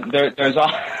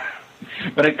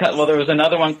was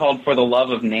another one called For the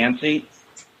Love of Nancy,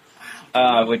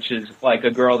 which is like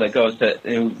a girl that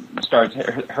who starts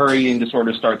her eating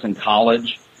disorder starts in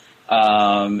college,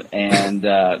 man,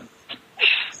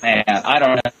 I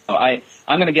don't know. I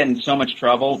I'm going to get in so much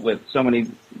trouble with so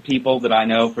many people that I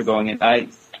know for going in.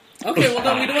 Okay, well,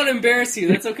 no, we don't want to embarrass you.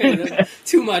 That's okay. That's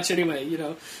too much anyway,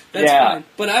 That's fine.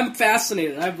 But I'm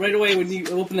fascinated. Right away when you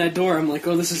open that door, I'm like,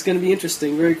 oh, this is going to be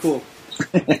interesting. Very cool.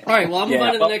 All right, well, I'll move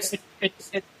on to the next...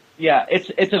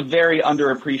 It's a very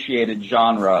underappreciated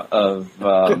genre of,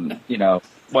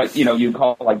 what, you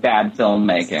call, like, bad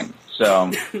filmmaking.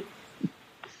 So...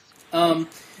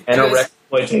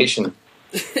 Exploitation.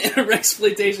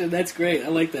 Exploitation, that's great. I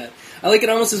like that. I like it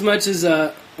almost as much as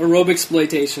aerobic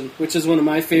exploitation, which is one of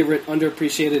my favorite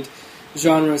underappreciated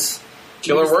genres.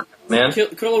 Killer workouts, man.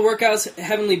 Killer workouts,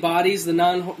 Heavenly Bodies, the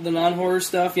non-horror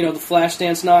stuff, the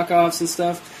Flashdance knockoffs and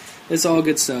stuff. It's all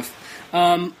good stuff.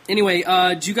 Anyway,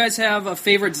 do you guys have a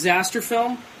favorite disaster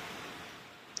film?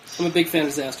 I'm a big fan of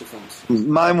disaster films.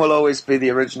 Mine will always be the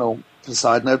original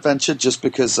Poseidon Adventure, just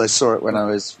because I saw it when I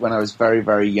was very,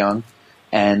 very young.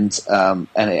 And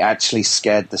it actually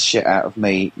scared the shit out of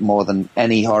me more than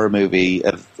any horror movie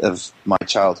of my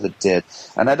childhood did.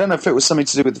 And I don't know if it was something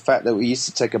to do with the fact that we used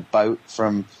to take a boat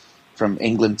from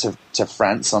England to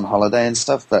France on holiday and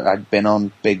stuff, but I'd been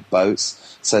on big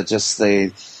boats. So just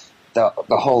the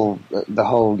whole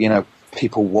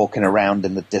people walking around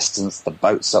in the distance, the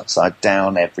boat's upside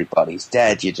down, everybody's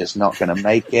dead, you're just not going to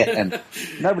make it, and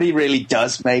nobody really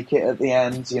does make it at the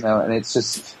end, and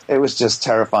it was just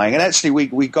terrifying. And actually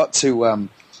we got to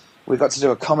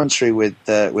do a commentary with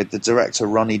the director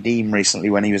Ronnie Deem recently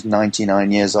when he was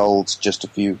 99 years old, just a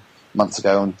few months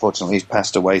ago. Unfortunately, he's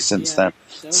passed away since then.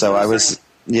 So I was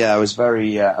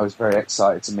very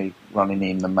excited to meet Ronnie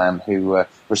Deem, the man who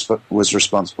was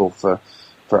responsible for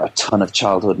a ton of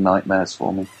childhood nightmares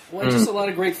for me. Well, just a lot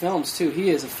of great films, too. He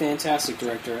is a fantastic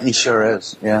director. He sure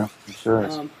is, yeah. He sure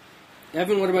is.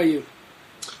 Evan, what about you?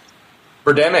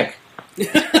 Birdemic.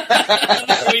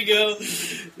 There we go.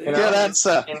 Good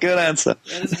answer. Good answer.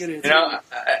 That is a good answer.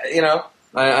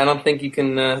 I don't think you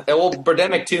can...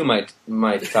 Birdemic 2 might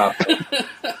top it.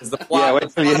 The plot, wait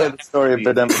till you hear the story of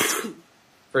Birdemic.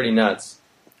 Pretty nuts.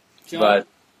 John?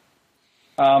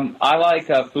 But I like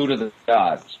Food of the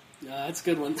Gods. That's a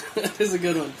good one. That is a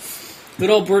good one. Good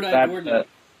old Bird-Eye Gordon.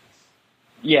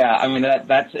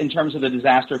 That's in terms of the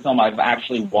disaster film I've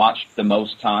actually watched the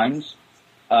most times.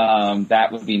 That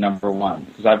would be number one,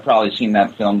 because I've probably seen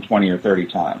that film 20 or 30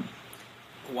 times.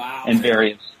 Wow. In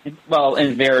various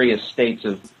states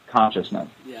of consciousness.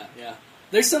 Yeah.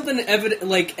 There's something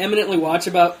eminently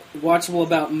watchable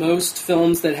about most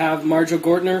films that have Marjoe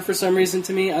Gortner for some reason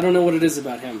to me. I don't know what it is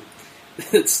about him.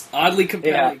 It's oddly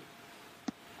compelling. Yeah.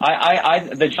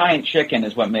 The giant chicken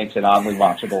is what makes it oddly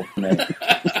watchable for me.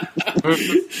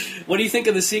 What do you think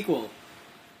of the sequel?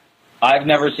 I've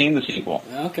never seen the sequel.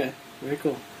 Okay, very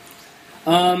cool.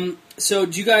 So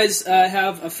do you guys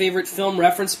have a favorite film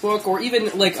reference book, or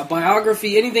even like a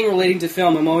biography, anything relating to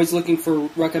film? I'm always looking for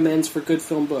recommends for good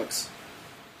film books.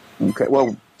 Okay,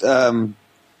 well,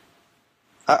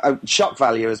 Shock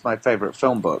Value is my favorite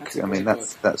film book.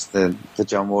 That's the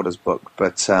John Waters book.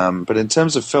 But in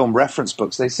terms of film reference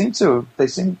books, they seem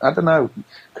I don't know,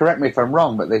 correct me if I'm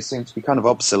wrong, but they seem to be kind of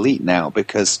obsolete now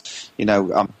because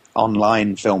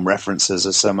online film references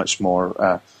are so much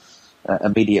more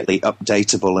immediately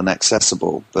updatable and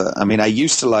accessible. But I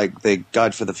used to like the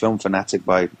Guide for the Film Fanatic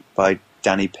by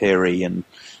Danny Peary and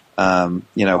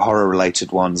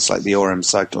horror-related ones like the Aurum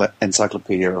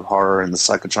Encyclopedia of Horror and the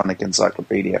Psychotronic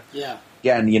Encyclopedia. Yeah.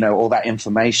 Again, all that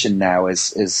information now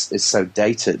is so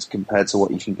dated compared to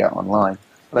what you can get online.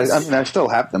 But I still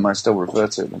have them. I still refer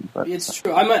to them. But it's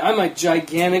true. I'm a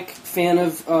gigantic fan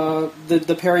of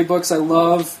the Perry books. I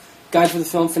love Guide for the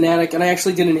Film Fanatic, and I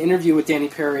actually did an interview with Danny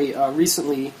Peary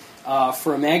recently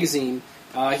for a magazine.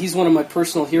 He's one of my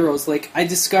personal heroes. Like, I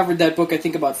discovered that book, I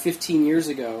think, about 15 years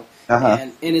ago.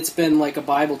 And it's been like a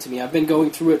Bible to me. I've been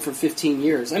going through it for 15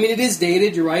 years. It is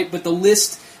dated, you're right, but the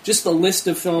list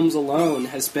of films alone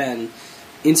has been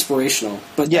inspirational.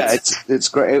 But yeah, it's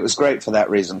great. It was great for that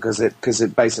reason because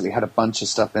it basically had a bunch of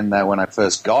stuff in there when I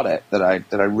first got it that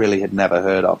I really had never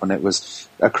heard of, and it was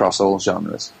across all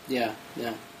genres. Yeah.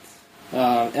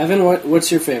 Evan,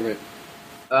 what's your favorite?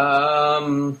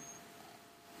 Let's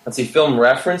see, film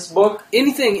reference book.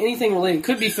 Anything related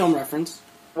could be film reference.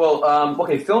 Well,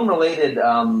 okay, film related.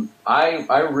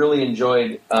 I really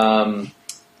enjoyed, and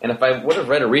if I would have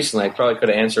read it recently, I probably could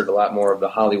have answered a lot more of the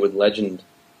Hollywood legend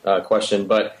question.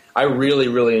 But I really,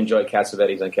 really enjoyed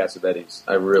Cassavetes on Cassavetes.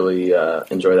 I really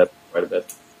enjoy that quite a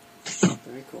bit.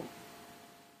 Very cool.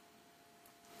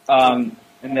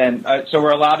 And then, so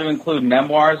we're allowed to include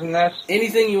memoirs in this?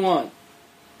 Anything you want.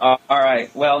 All right.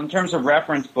 Well, in terms of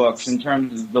reference books, in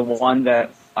terms of the one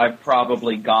that I've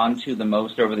probably gone to the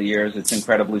most over the years, it's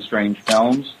Incredibly Strange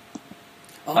Films.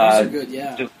 Oh, those are good,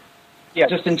 yeah.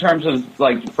 Just in terms of,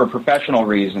 like, for professional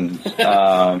reasons,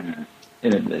 over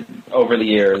the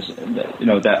years,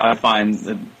 that I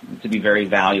find to be very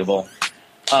valuable.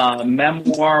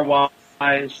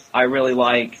 Memoir-wise, I really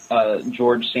like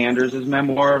George Sanders'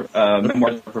 memoir,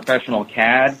 Memoirs of a Professional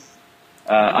Cad.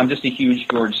 I'm just a huge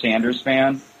George Sanders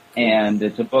fan, and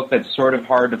it's a book that's sort of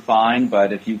hard to find,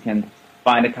 but if you can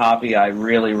find a copy, I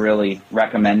really, really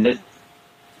recommend it.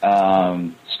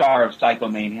 Star of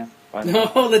Psychomania.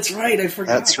 No, that's right. I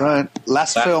forgot. That's right.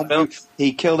 Last film,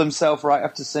 he killed himself right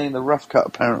after seeing the rough cut,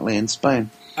 apparently, in Spain.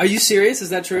 Are you serious?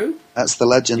 Is that true? That's the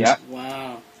legend. Yeah.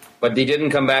 Wow. But he didn't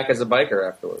come back as a biker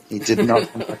afterwards. He did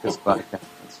not come back as a biker.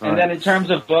 That's right. And then in terms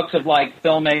of books of, like,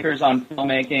 filmmakers on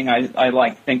filmmaking, I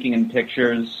like Thinking in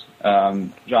Pictures,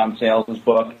 John Sayles'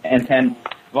 book. And then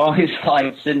I've always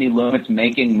liked Sidney Lumet's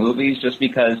Making Movies just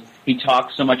because he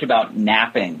talks so much about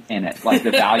napping in it, like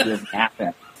the value of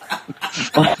napping.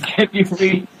 Like, if you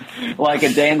read, like,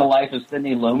 A Day in the Life of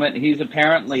Sidney Lumet, he's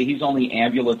only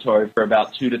ambulatory for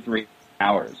about 2 to 3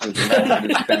 hours. Which is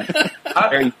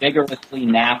very vigorously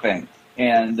napping.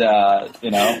 And,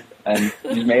 and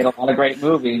he's made a lot of great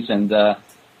movies, and so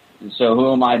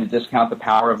who am I to discount the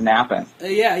power of napping?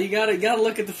 Yeah, you gotta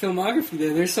look at the filmography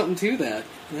there. There's something to that.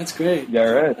 That's great.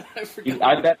 There is.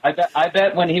 I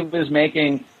bet when he was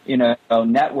making,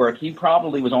 Network, he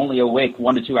probably was only awake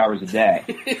 1 to 2 hours a day.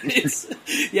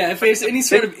 If there's any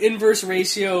sort of inverse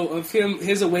ratio of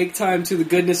his awake time to the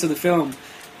goodness of the film,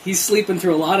 he's sleeping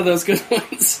through a lot of those good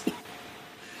ones.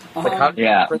 Like how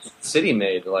City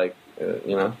made, like,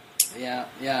 Yeah.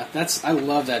 I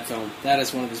love that film. That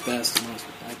is one of his best. Most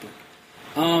epic.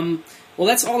 Well,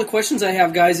 that's all the questions I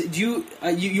have, guys. Do you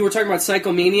were talking about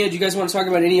Psychomania? Do you guys want to talk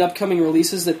about any upcoming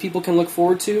releases that people can look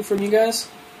forward to from you guys?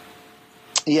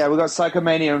 Yeah, we've got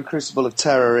Psychomania and Crucible of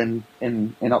Terror in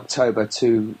October,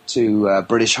 two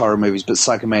British horror movies, but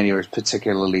Psychomania is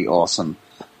particularly awesome.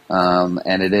 And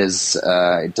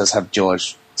it does have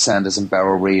George Sanders and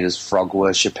Beryl Reid as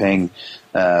frog-worshipping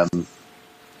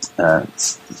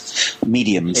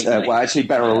mediums. Actually,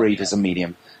 Beryl Reid is a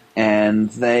medium. And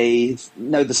they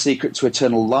know the secret to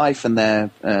eternal life, and their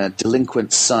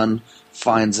delinquent son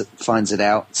finds it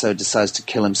out, so decides to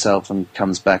kill himself and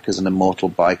comes back as an immortal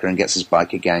biker and gets his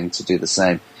biker gang to do the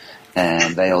same.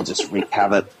 And they all just wreak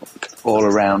havoc all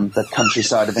around the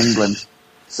countryside of England.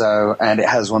 And it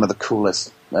has one of the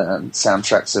coolest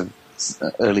soundtracks of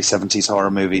early 70s horror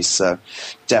movies, so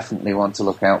definitely one to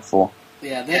look out for.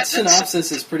 Yeah, that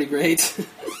synopsis is pretty great.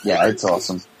 Yeah, it's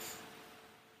awesome.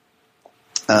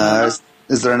 Is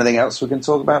there anything else we can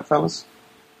talk about, fellas?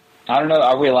 I don't know.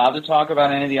 Are we allowed to talk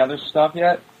about any of the other stuff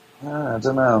yet? I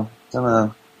don't know.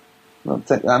 I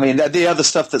mean, the other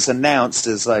stuff that's announced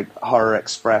is like Horror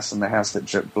Express and The House That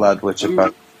Dripped Blood, which are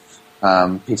both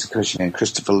Peter Cushing and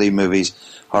Christopher Lee movies.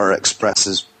 Horror Express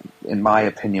is, in my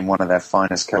opinion, one of their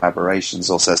finest collaborations.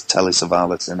 Also has Telly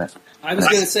Savalas in it. I was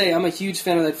going to say, I'm a huge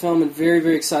fan of that film and very,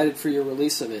 very excited for your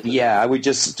release of it. Yeah, we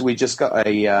just got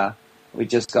a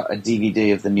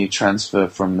DVD of the new transfer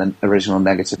from the original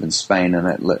negative in Spain, and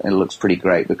it looks pretty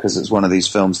great because it's one of these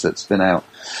films that's been out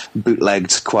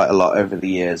bootlegged quite a lot over the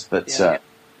years, but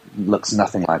looks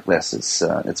nothing like this. It's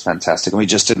fantastic. And we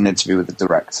just did an interview with the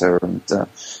director and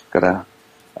got a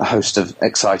host of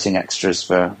exciting extras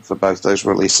for both those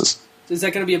releases. Is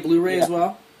that going to be a Blu-ray as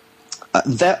well?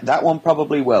 That one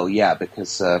probably will, yeah,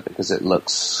 because it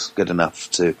looks good enough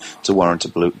to warrant a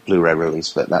Blu-ray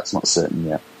release, but that's not certain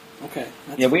yet. Okay.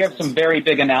 We have some very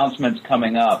big announcements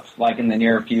coming up, like in the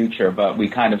near future, but we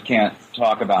kind of can't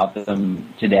talk about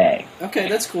them today. Okay,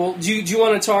 that's cool. Do you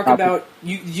want to talk about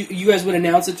you guys would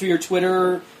announce it through your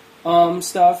Twitter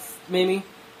stuff, maybe?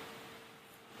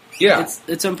 Yeah.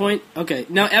 At some point? Okay.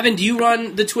 Now, Evan, do you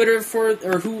run the Twitter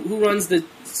or who runs the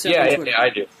Twitter? Yeah, I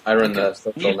do. I run the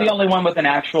stuff. He's the only one with an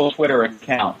actual Twitter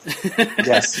account.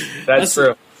 Yes. That's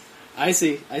true. I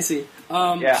see.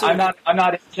 I'm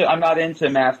not into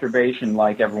masturbation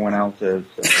like everyone else is.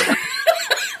 So.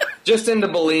 Just into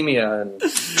bulimia and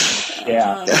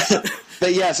yeah.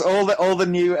 But yes, all the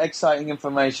new exciting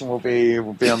information will be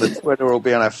on the Twitter, will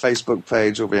be on our Facebook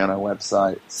page, will be on our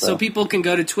website. So people can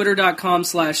go to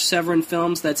twitter.com/Severin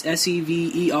Films. That's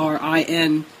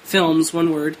SEVERIN Films,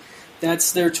 one word.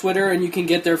 That's their Twitter, and you can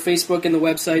get their Facebook and the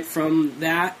website from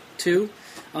that too.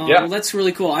 Well, that's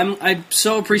really cool. I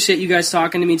so appreciate you guys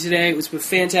talking to me today. It was a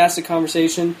fantastic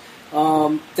conversation.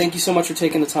 Thank you so much for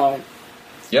taking the time.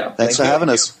 Yeah, thanks for having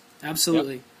us.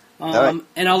 Absolutely. Yep. Right.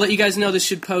 And I'll let you guys know this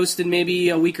should post in maybe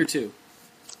a week or two.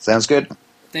 Sounds good.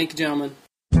 Thank you, gentlemen.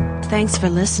 Thanks for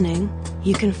listening.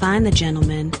 You can find the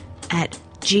gentleman at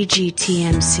ggtmc.com.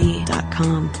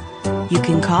 You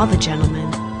can call the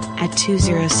gentleman at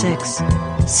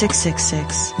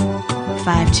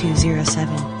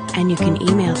 206-666-5207. And you can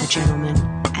email the gentleman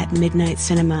at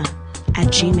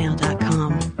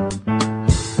midnightcinema@gmail.com.